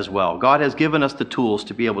there as well. God has given us the tools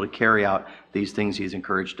to be able to carry out these things He's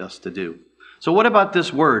encouraged us to do. So what about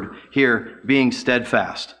this word here, being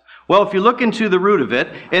steadfast? Well, if you look into the root of it,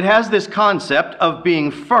 it has this concept of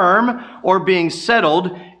being firm or being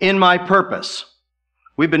settled in my purpose.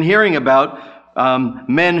 We've been hearing about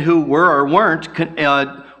men who were or weren't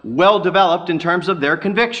well developed in terms of their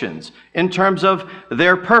convictions, in terms of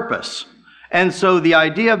their purpose. And so the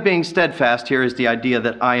idea of being steadfast here is the idea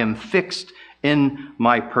that I am fixed in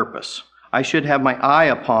my purpose. I should have my eye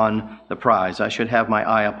upon the prize. I should have my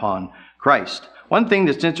eye upon Christ. One thing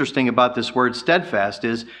that's interesting about this word steadfast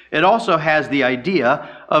is it also has the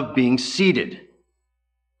idea of being seated,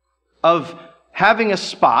 of having a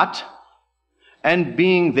spot and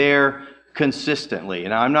being there consistently.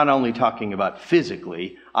 And I'm not only talking about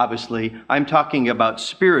physically, obviously, I'm talking about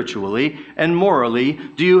spiritually and morally.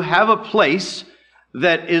 Do you have a place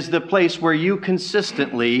that is the place where you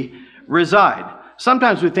consistently reside?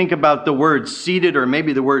 Sometimes we think about the word seated, or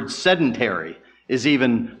maybe the word sedentary is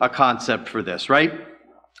even a concept for this, right?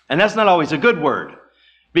 And that's not always a good word,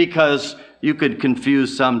 because you could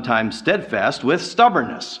confuse sometimes steadfast with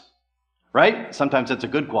stubbornness, right? Sometimes that's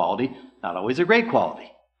a good quality, not always a great quality.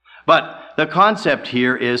 But the concept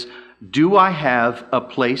here is, do I have a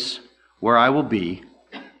place where I will be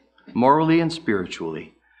morally and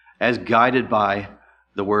spiritually as guided by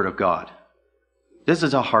the Word of God? This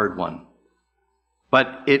is a hard one,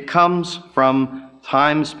 but it comes from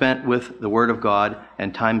time spent with the Word of God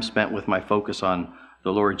and time spent with my focus on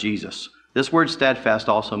the Lord Jesus. This word steadfast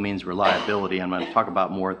also means reliability. I'm going to talk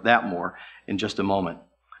about that more in just a moment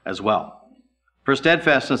as well. For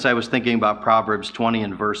steadfastness, I was thinking about Proverbs 20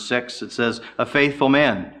 and verse 6. It says, a faithful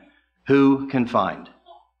man, who can find?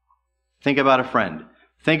 Think about a friend.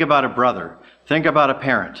 Think about a brother. Think about a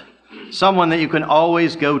parent. Someone that you can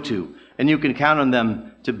always go to, and you can count on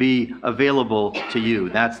them to be available to you.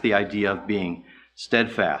 That's the idea of being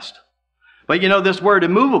steadfast. But you know, this word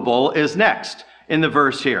immovable is next in the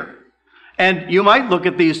verse here. And you might look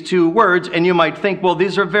at these two words and you might think, well,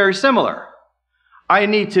 these are very similar. I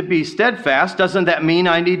need to be steadfast. Doesn't that mean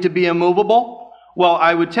I need to be immovable? Well,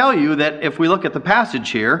 I would tell you that if we look at the passage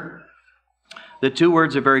here, the two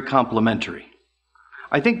words are very complementary.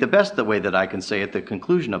 I think the best way that I can say at the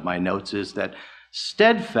conclusion of my notes is that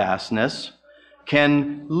steadfastness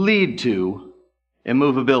can lead to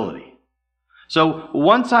immovability. So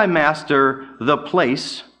once I master the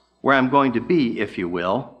place where I'm going to be, if you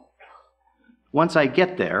will, once I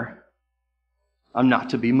get there, I'm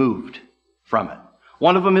not to be moved from it.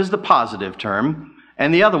 One of them is the positive term,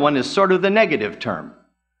 and the other one is sort of the negative term.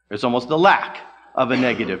 There's almost a lack of a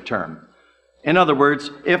negative term. In other words,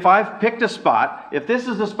 if I've picked a spot, if this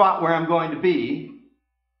is the spot where I'm going to be,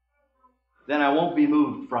 then I won't be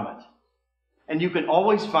moved from it. And you can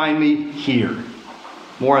always find me here.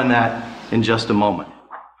 More on that in just a moment.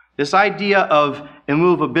 This idea of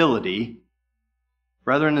immovability,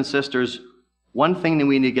 brethren and sisters, one thing that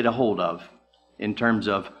we need to get a hold of in terms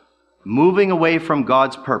of moving away from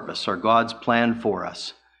God's purpose or God's plan for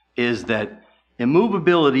us is that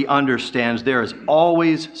immovability understands there is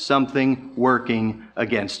always something working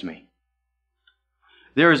against me.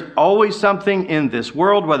 There is always something in this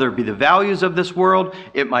world, whether it be the values of this world,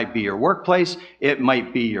 it might be your workplace, it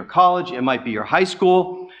might be your college, it might be your high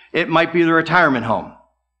school, it might be the retirement home.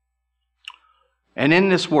 And in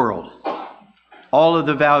this world, all of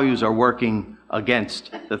the values are working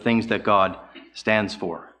against the things that God stands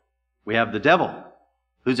for. We have the devil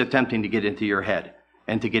who's attempting to get into your head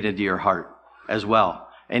and to get into your heart as well.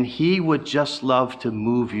 And he would just love to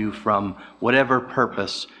move you from whatever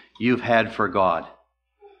purpose you've had for God.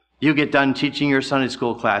 You get done teaching your Sunday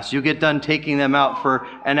school class. You get done taking them out for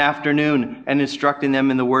an afternoon and instructing them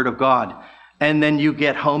in the Word of God. And then you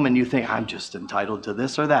get home and you think, I'm just entitled to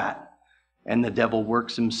this or that. And the devil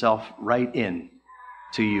works himself right in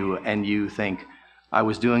to you, and you think, I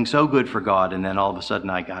was doing so good for God, and then all of a sudden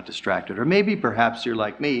I got distracted. Or maybe perhaps you're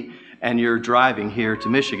like me, and you're driving here to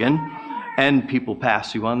Michigan, and people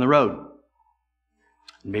pass you on the road.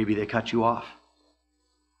 Maybe they cut you off.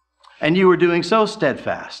 And you were doing so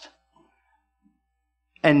steadfast.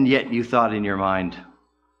 And yet you thought in your mind,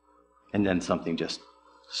 and then something just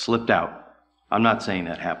slipped out. I'm not saying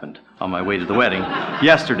that happened on my way to the wedding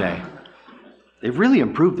yesterday. They've really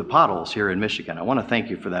improved the potholes here in Michigan. I want to thank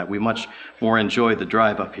you for that. We much more enjoy the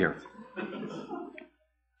drive up here.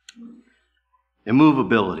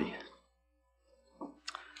 Immovability.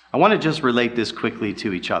 I want to just relate this quickly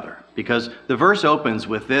to each other, because the verse opens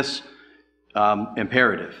with this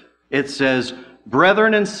imperative. It says,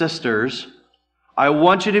 brethren and sisters, I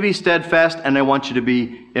want you to be steadfast and I want you to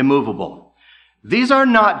be immovable. These are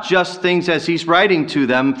not just things as he's writing to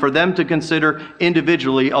them for them to consider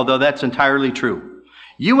individually, although that's entirely true.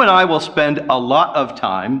 You and I will spend a lot of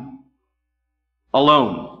time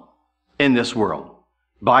alone in this world,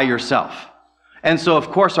 by yourself. And so, of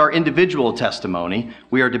course, our individual testimony,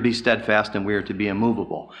 we are to be steadfast and we are to be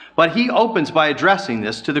immovable. But he opens by addressing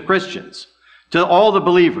this to the Christians, to all the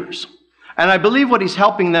believers. And I believe what he's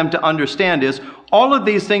helping them to understand is all of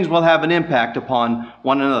these things will have an impact upon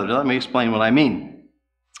one another. Let me explain what I mean.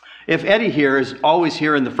 If Eddie here is always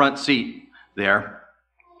here in the front seat there,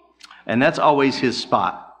 and that's always his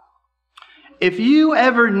spot. If you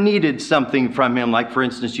ever needed something from him, like for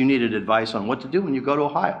instance, you needed advice on what to do when you go to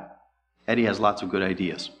Ohio, Eddie has lots of good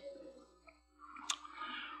ideas.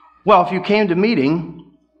 Well, if you came to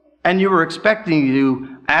meeting and you were expecting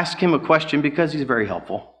to ask him a question because he's very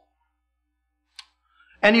helpful,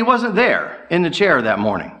 and he wasn't there in the chair that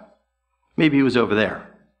morning, maybe he was over there.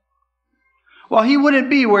 Well, he wouldn't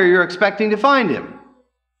be where you're expecting to find him.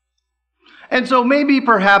 And so maybe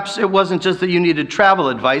perhaps it wasn't just that you needed travel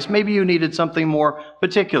advice, maybe you needed something more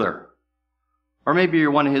particular. Or maybe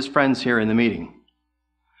you're one of his friends here in the meeting,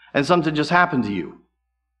 and something just happened to you.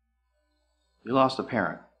 You lost a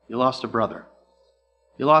parent. You lost a brother.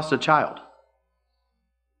 You lost a child.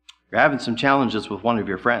 You're having some challenges with one of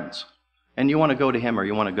your friends, and you want to go to him or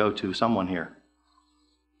you want to go to someone here.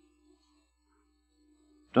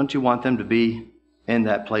 Don't you want them to be in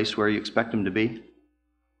that place where you expect them to be?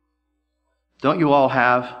 Don't you all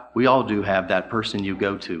have, we all do have that person you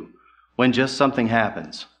go to when just something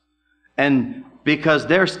happens. And because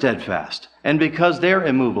they're steadfast, and because they're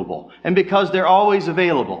immovable, and because they're always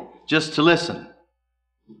available just to listen.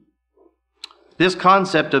 This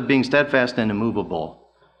concept of being steadfast and immovable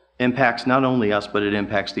impacts not only us, but it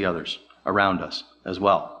impacts the others around us as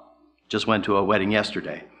well. Just went to a wedding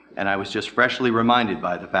yesterday, and I was just freshly reminded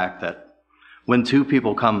by the fact that when two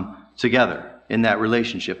people come together in that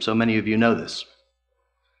relationship, so many of you know this,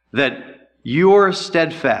 that your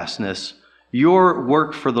steadfastness, your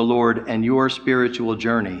work for the Lord, and your spiritual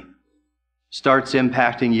journey starts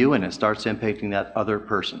impacting you, and it starts impacting that other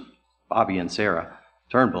person. Bobby and Sarah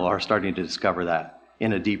Turnbull are starting to discover that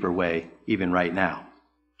in a deeper way, even right now.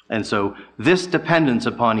 And so this dependence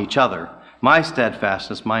upon each other, my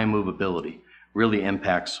steadfastness, my immovability, really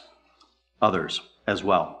impacts others as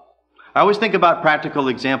well. I always think about practical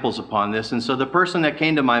examples upon this, and so the person that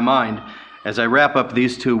came to my mind as I wrap up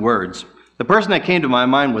these two words, the person that came to my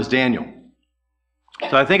mind was Daniel.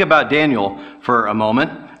 So I think about Daniel for a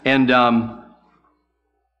moment, and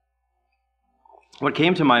what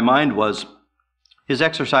came to my mind was his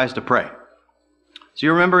exercise to pray. So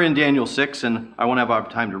you remember in Daniel 6, and I won't have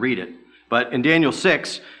time to read it, but in Daniel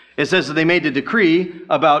 6, it says that they made a decree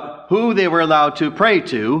about who they were allowed to pray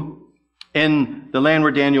to in the land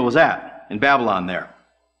where Daniel was at, in Babylon there.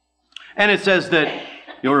 And it says that,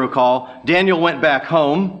 you'll recall, Daniel went back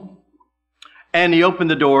home, and he opened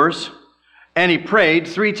the doors, and he prayed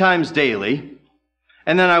 3 times daily.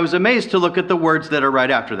 And then I was amazed to look at the words that are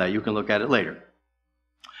right after that. You can look at it later.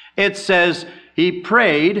 It says he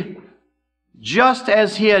prayed just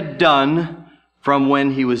as he had done from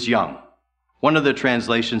when he was young. One of the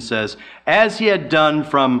translations says, as he had done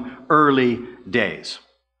from early days.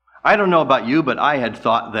 I don't know about you, but I had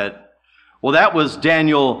thought that, well, that was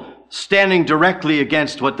Daniel standing directly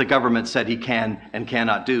against what the government said he can and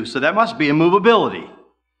cannot do. So that must be immovability,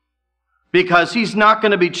 because he's not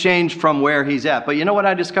going to be changed from where he's at. But you know what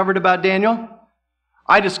I discovered about Daniel?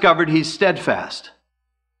 I discovered he's steadfast,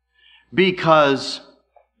 because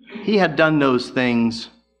he had done those things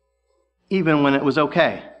even when it was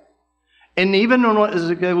okay. And even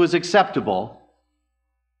when it was acceptable.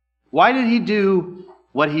 Why did he do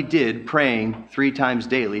what he did, praying 3 times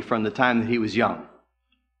daily from the time that he was young?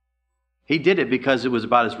 He did it because it was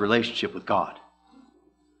about his relationship with God.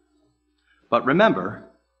 But remember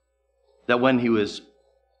that when he was,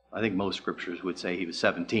 I think most scriptures would say he was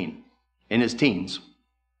 17, in his teens,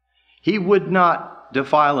 he would not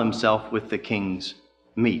defile himself with the king's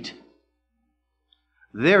meat.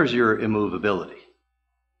 There's your immovability.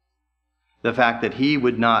 The fact that he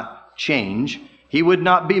would not change, he would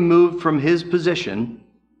not be moved from his position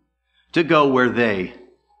to go where they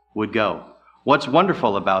would go. What's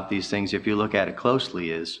wonderful about these things, if you look at it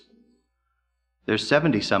closely, is there's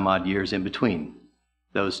 70 some odd years in between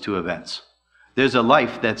those two events. There's a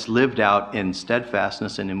life that's lived out in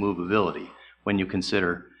steadfastness and immovability when you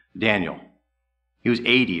consider Daniel. He was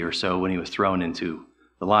 80 or so when he was thrown into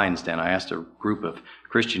the lion's den. I asked a group of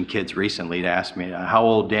Christian kids recently to ask me how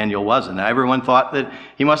old Daniel was, and everyone thought that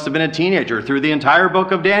he must have been a teenager through the entire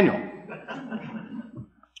book of Daniel.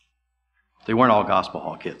 They weren't all gospel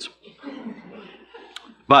hall kids.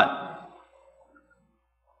 But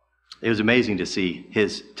it was amazing to see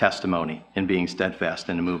his testimony in being steadfast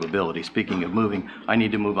and immovability. Speaking of moving, I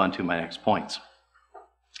need to move on to my next points.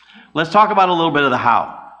 Let's talk about a little bit of the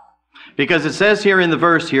how. Because it says here in the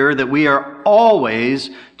verse here that we are always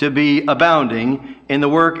to be abounding in the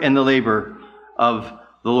work and the labor of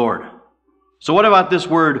the Lord. So what about this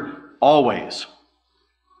word always?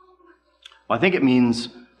 Well, I think it means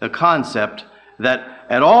the concept that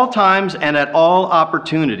at all times and at all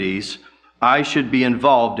opportunities, I should be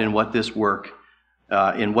involved in what this work,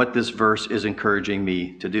 in what this verse is encouraging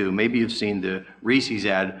me to do. Maybe you've seen the Reese's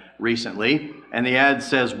ad recently, and the ad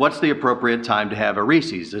says, what's the appropriate time to have a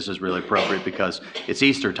Reese's? This is really appropriate because it's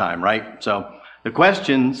Easter time, right? So The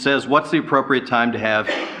question says, what's the appropriate time to have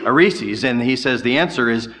a Reese's? And he says the answer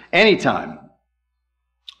is anytime.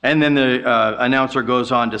 And then the announcer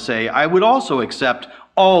goes on to say, I would also accept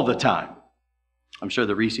all the time. I'm sure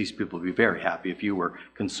the Reese's people would be very happy if you were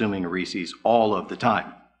consuming a Reese's all of the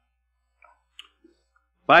time.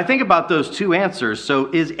 But I think about those two answers.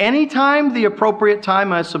 So is any time the appropriate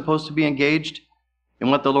time I'm supposed to be engaged in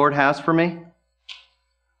what the Lord has for me?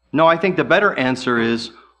 No, I think the better answer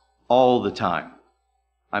is all the time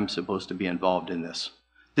I'm supposed to be involved in this.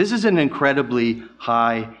 This is an incredibly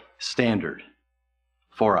high standard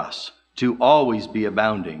for us to always be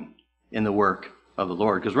abounding in the work of the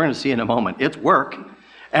Lord. Because we're going to see in a moment, it's work,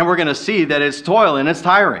 and we're going to see that it's toil and it's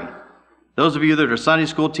tiring. Those of you that are Sunday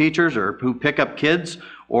school teachers or who pick up kids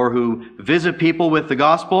or who visit people with the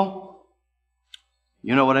gospel,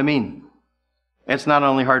 you know what I mean. It's not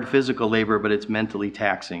only hard physical labor, but it's mentally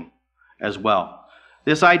taxing as well.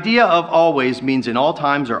 This idea of always means in all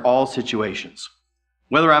times or all situations,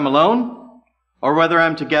 whether I'm alone or whether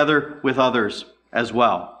I'm together with others as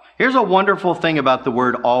well. Here's a wonderful thing about the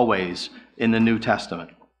word always in the New Testament.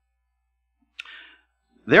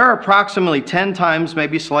 There are approximately 10 times,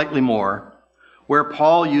 maybe slightly more, where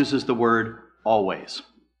Paul uses the word always.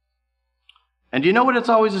 And do you know what it's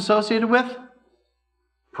always associated with?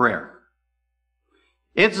 Prayer.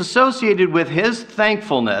 It's associated with his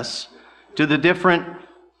thankfulness to the different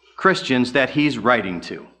Christians that he's writing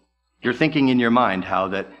to. You're thinking in your mind how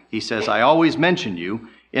that he says, I always mention you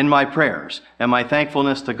in my prayers and my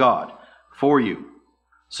thankfulness to God for you.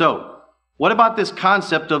 So, what about this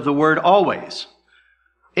concept of the word always?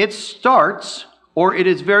 It starts, or it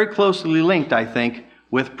is very closely linked, I think,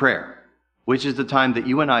 with prayer, which is the time that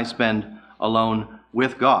you and I spend alone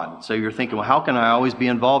with God. So you're thinking, well, how can I always be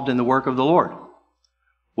involved in the work of the Lord?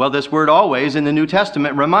 Well, this word always in the New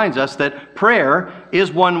Testament reminds us that prayer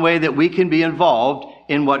is one way that we can be involved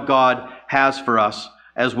in what God has for us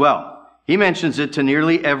as well. He mentions it to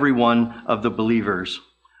nearly every one of the believers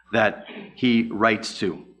that he writes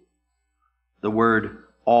to. The word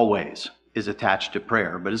always is attached to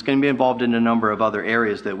prayer, but it's going to be involved in a number of other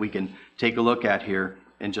areas that we can take a look at here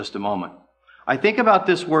in just a moment. I think about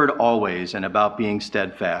this word always and about being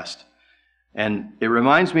steadfast, and it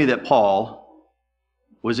reminds me that Paul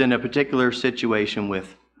was in a particular situation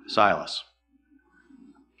with Silas.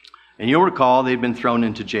 And you'll recall they'd been thrown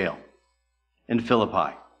into jail in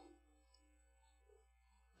Philippi.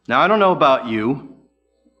 Now, I don't know about you,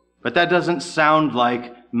 but that doesn't sound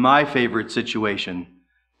like my favorite situation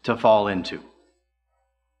to fall into.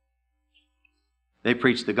 They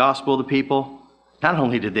preached the gospel to people. Not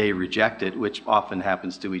only did they reject it, which often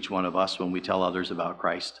happens to each one of us when we tell others about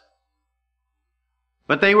Christ,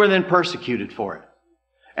 but they were then persecuted for it.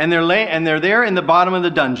 And they're there in the bottom of the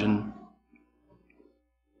dungeon.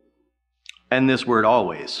 And this word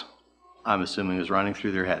always, I'm assuming, is running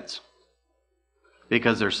through their heads,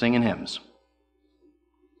 because they're singing hymns.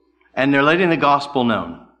 And they're letting the gospel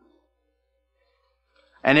known.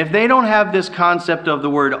 And if they don't have this concept of the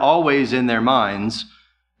word always in their minds,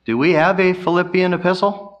 do we have a Philippian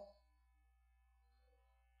epistle?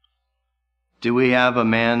 Do we have a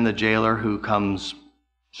man, the jailer, who comes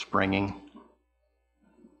springing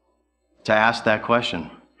to ask that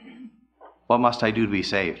question? What must I do to be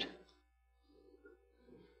saved?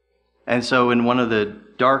 And so in one of the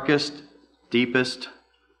darkest, deepest,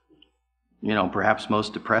 perhaps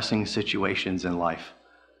most depressing situations in life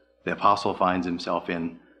the apostle finds himself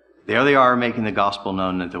in, there they are making the gospel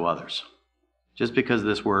known to others. Just because of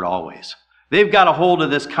this word always. They've got a hold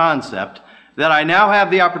of this concept that I now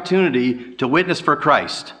have the opportunity to witness for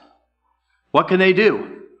Christ. What can they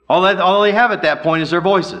do? All they have at that point is their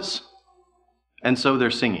voices. And so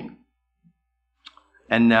they're singing.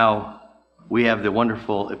 And now we have the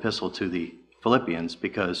wonderful epistle to the Philippians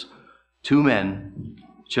because two men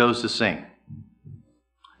chose to sing.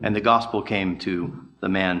 And the gospel came to the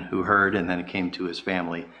man who heard, and then it came to his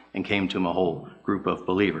family, and came to a whole group of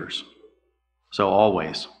believers. So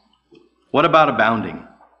always. What about abounding?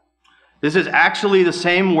 This is actually the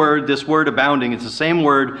same word, this word abounding. It's the same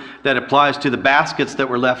word that applies to the baskets that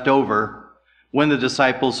were left over when the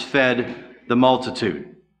disciples fed the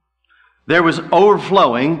multitude. There was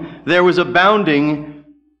overflowing, there was abounding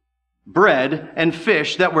bread and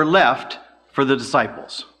fish that were left for the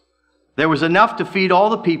disciples. There was enough to feed all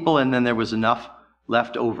the people, and then there was enough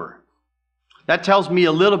left over. That tells me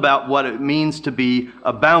a little about what it means to be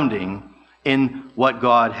abounding in what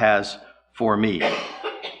God has for me.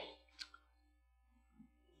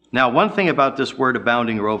 Now, one thing about this word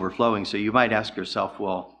abounding or overflowing, so you might ask yourself,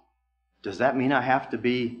 well, does that mean I have to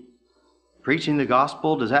be preaching the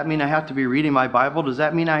gospel? Does that mean I have to be reading my Bible? Does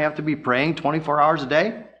that mean I have to be praying 24 hours a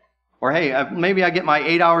day? Or hey, maybe I get my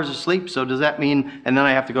 8 hours of sleep, so does that mean, and then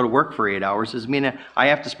I have to go to work for 8 hours, does it mean I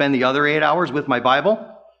have to spend the other 8 hours with my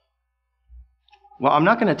Bible? Well, I'm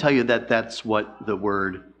not going to tell you that that's what the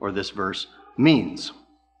word or this verse means.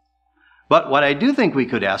 But what I do think we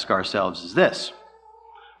could ask ourselves is this.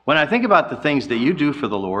 When I think about the things that you do for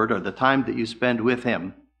the Lord or the time that you spend with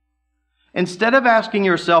Him, instead of asking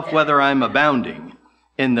yourself whether I'm abounding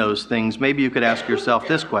in those things, maybe you could ask yourself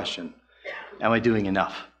this question: am I doing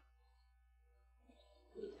enough?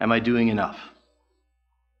 Am I doing enough?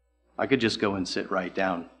 I could just go and sit right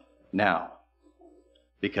down now,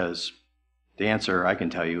 because the answer I can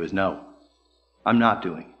tell you is no. I'm not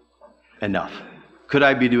doing enough. Could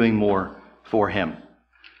I be doing more for Him?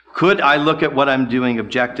 Could I look at what I'm doing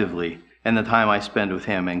objectively and the time I spend with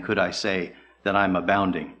Him, and could I say that I'm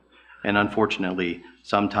abounding? And unfortunately,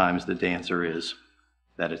 sometimes the answer is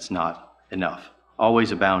that it's not enough.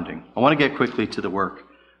 Always abounding. I want to get quickly to the work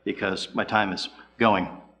because my time is going.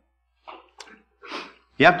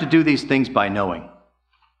 You have to do these things by knowing.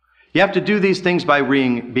 You have to do these things by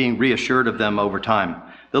being reassured of them over time.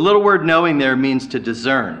 The little word knowing there means to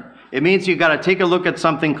discern. It means you've got to take a look at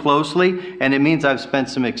something closely, and it means I've spent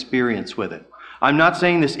some experience with it. I'm not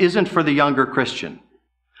saying this isn't for the younger Christian,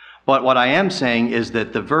 but what I am saying is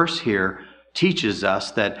that the verse here teaches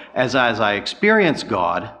us that as I experience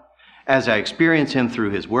God, as I experience Him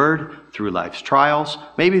through His Word, through life's trials,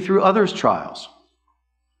 maybe through others' trials,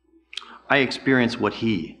 I experience what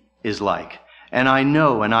He is like. And I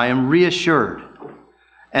know, and I am reassured,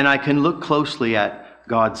 and I can look closely at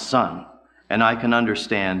God's Son, and I can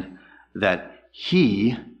understand that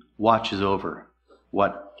He watches over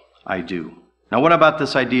what I do. Now, what about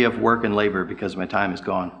this idea of work and labor, because my time is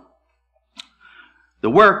gone? The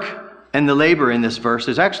work and the labor in this verse,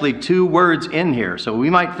 there's actually two words in here. So we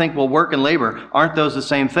might think, well, work and labor, aren't those the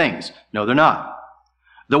same things? No, they're not.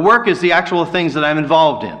 The work is the actual things that I'm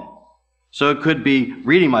involved in. So it could be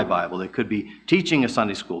reading my Bible. It could be teaching a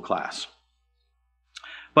Sunday school class.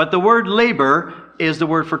 But the word labor is the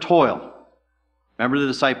word for toil. Remember, the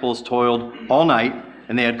disciples toiled all night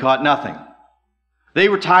and they had caught nothing. They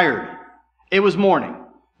were tired. It was morning.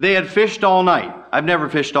 They had fished all night. I've never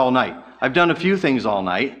fished all night. I've done a few things all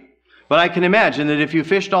night. But I can imagine that if you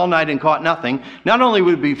fished all night and caught nothing, not only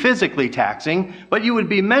would it be physically taxing, but you would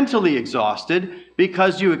be mentally exhausted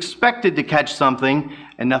because you expected to catch something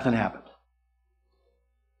and nothing happened.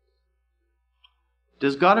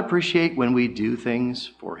 Does God appreciate when we do things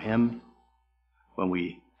for Him? When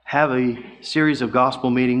we have a series of gospel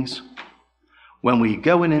meetings? When we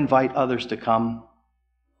go and invite others to come?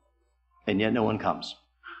 And yet no one comes.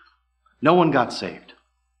 No one got saved.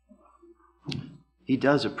 He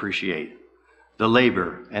does appreciate the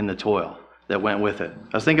labor and the toil that went with it.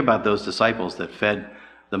 I was thinking about those disciples that fed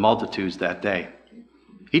the multitudes that day.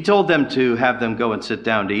 He told them to have them go and sit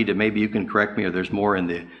down to eat, and maybe you can correct me, or there's more in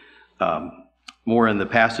the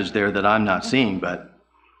passage there that I'm not seeing, but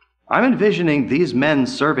I'm envisioning these men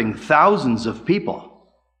serving thousands of people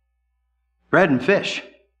bread and fish.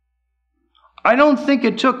 I don't think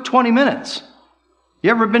it took 20 minutes.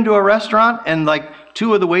 You ever been to a restaurant and like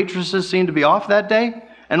two of the waitresses seem to be off that day?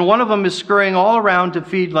 And one of them is scurrying all around to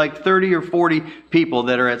feed like 30 or 40 people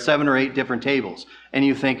that are at 7 or 8 different tables. And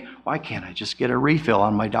you think, why can't I just get a refill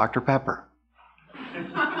on my Dr. Pepper?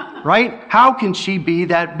 Right? How can she be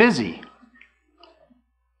that busy?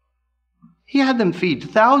 He had them feed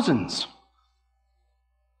thousands.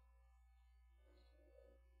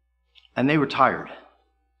 And they were tired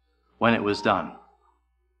when it was done.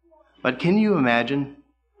 But can you imagine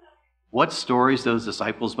what stories those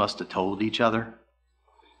disciples must have told each other?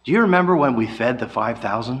 Do you remember when we fed the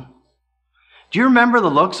 5,000? Do you remember the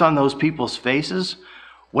looks on those people's faces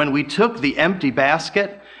when we took the empty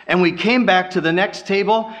basket and we came back to the next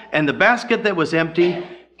table and the basket that was empty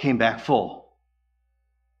came back full?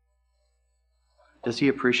 Does He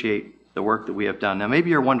appreciate the work that we have done? Now, maybe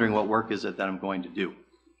you're wondering, what work is it that I'm going to do?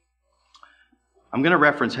 I'm going to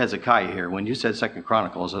reference Hezekiah here. When you said 2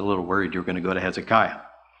 Chronicles, I was a little worried you were going to go to Hezekiah.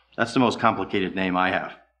 That's the most complicated name I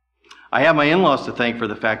have. I have my in-laws to thank for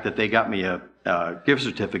the fact that they got me a gift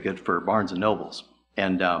certificate for Barnes & Nobles.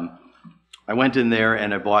 And I went in there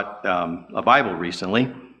and I bought a Bible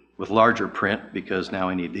recently with larger print because now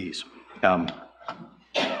I need these. And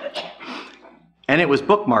it was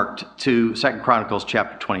bookmarked to 2 Chronicles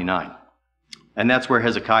chapter 29. And that's where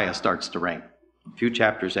Hezekiah starts to reign, a few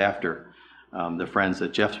chapters after the friends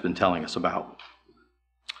that Jeff's been telling us about.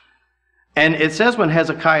 And it says when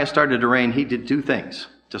Hezekiah started to reign, he did two things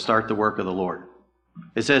to start the work of the Lord.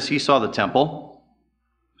 It says he saw the temple,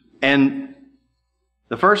 and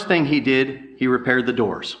The first thing he did, he repaired the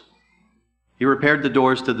doors. He repaired the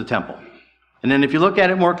doors to the temple. And then if you look at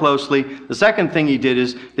it more closely, the second thing he did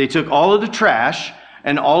is they took all of the trash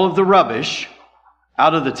and all of the rubbish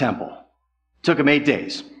out of the temple. It took him 8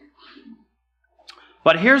 days.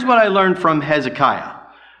 But here's what I learned from Hezekiah.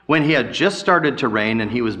 When he had just started to reign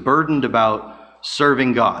and he was burdened about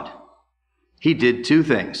serving God, he did 2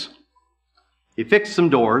 things. He fixed some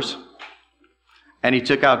doors and he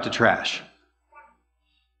took out the trash.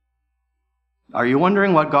 Are you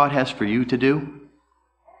wondering what God has for you to do?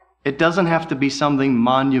 It doesn't have to be something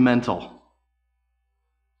monumental.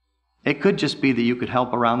 It could just be that you could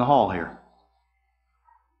help around the hall here.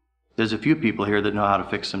 There's a few people here that know how to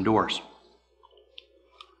fix some doors.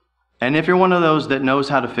 And if you're one of those that knows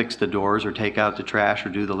how to fix the doors or take out the trash or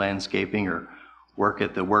do the landscaping or work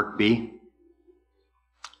at the work bee,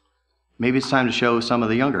 maybe it's time to show some of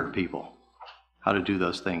the younger people how to do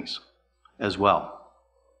those things as well,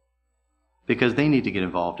 because they need to get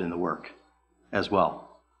involved in the work as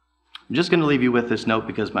well. I'm just going to leave you with this note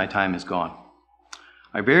because my time is gone.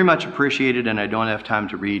 I very much appreciate it, and I don't have time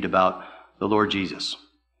to read about the Lord Jesus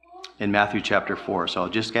in Matthew chapter 4, so I'll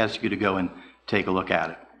just ask you to go and take a look at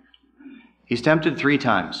it. He's tempted 3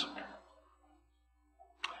 times.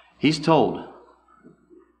 He's told,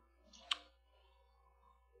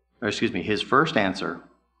 his first answer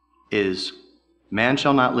is, man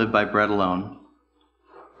shall not live by bread alone,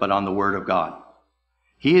 but on the word of God.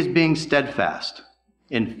 He is being steadfast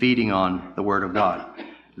in feeding on the word of God.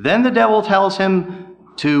 Then the devil tells him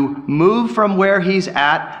to move from where he's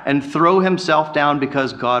at and throw himself down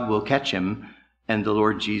because God will catch him. And the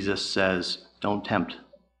Lord Jesus says, don't tempt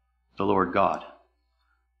the Lord God.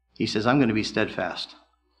 He says, I'm going to be steadfast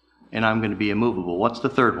and I'm going to be immovable. What's the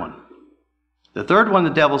third one? The third one, the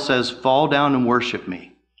devil says, fall down and worship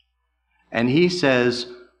me. And he says,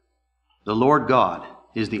 the Lord God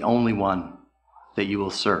is the only one that you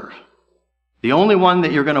will serve. The only one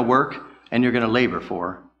that you're going to work and you're going to labor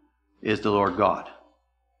for is the Lord God.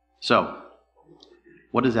 So,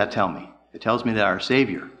 what does that tell me? It tells me that our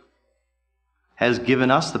Savior has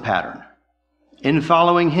given us the pattern. In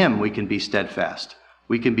following him, we can be steadfast,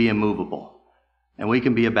 we can be immovable, and we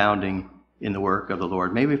can be abounding in the work of the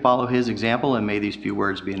Lord. May we follow his example, and may these few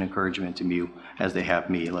words be an encouragement to you as they have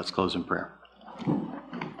me. Let's close in prayer.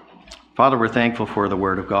 Father, we're thankful for the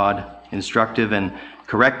word of God, instructive and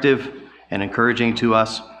corrective and encouraging to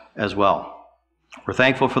us as well. We're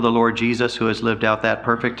thankful for the Lord Jesus, who has lived out that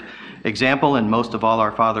perfect example, and most of all,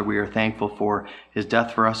 our Father, we are thankful for his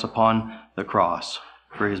death for us upon the cross,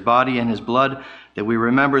 for his body and his blood that we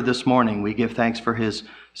remember this morning. We give thanks for his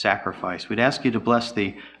sacrifice. We'd ask you to bless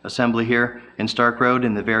the assembly here in Stark Road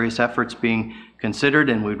and the various efforts being considered,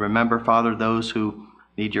 and we'd remember, Father, those who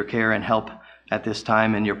need your care and help at this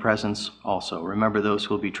time in your presence also. Remember those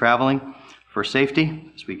who will be traveling for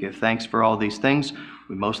safety. As we give thanks for all these things,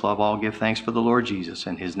 we most of all give thanks for the Lord Jesus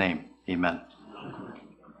in his name. Amen.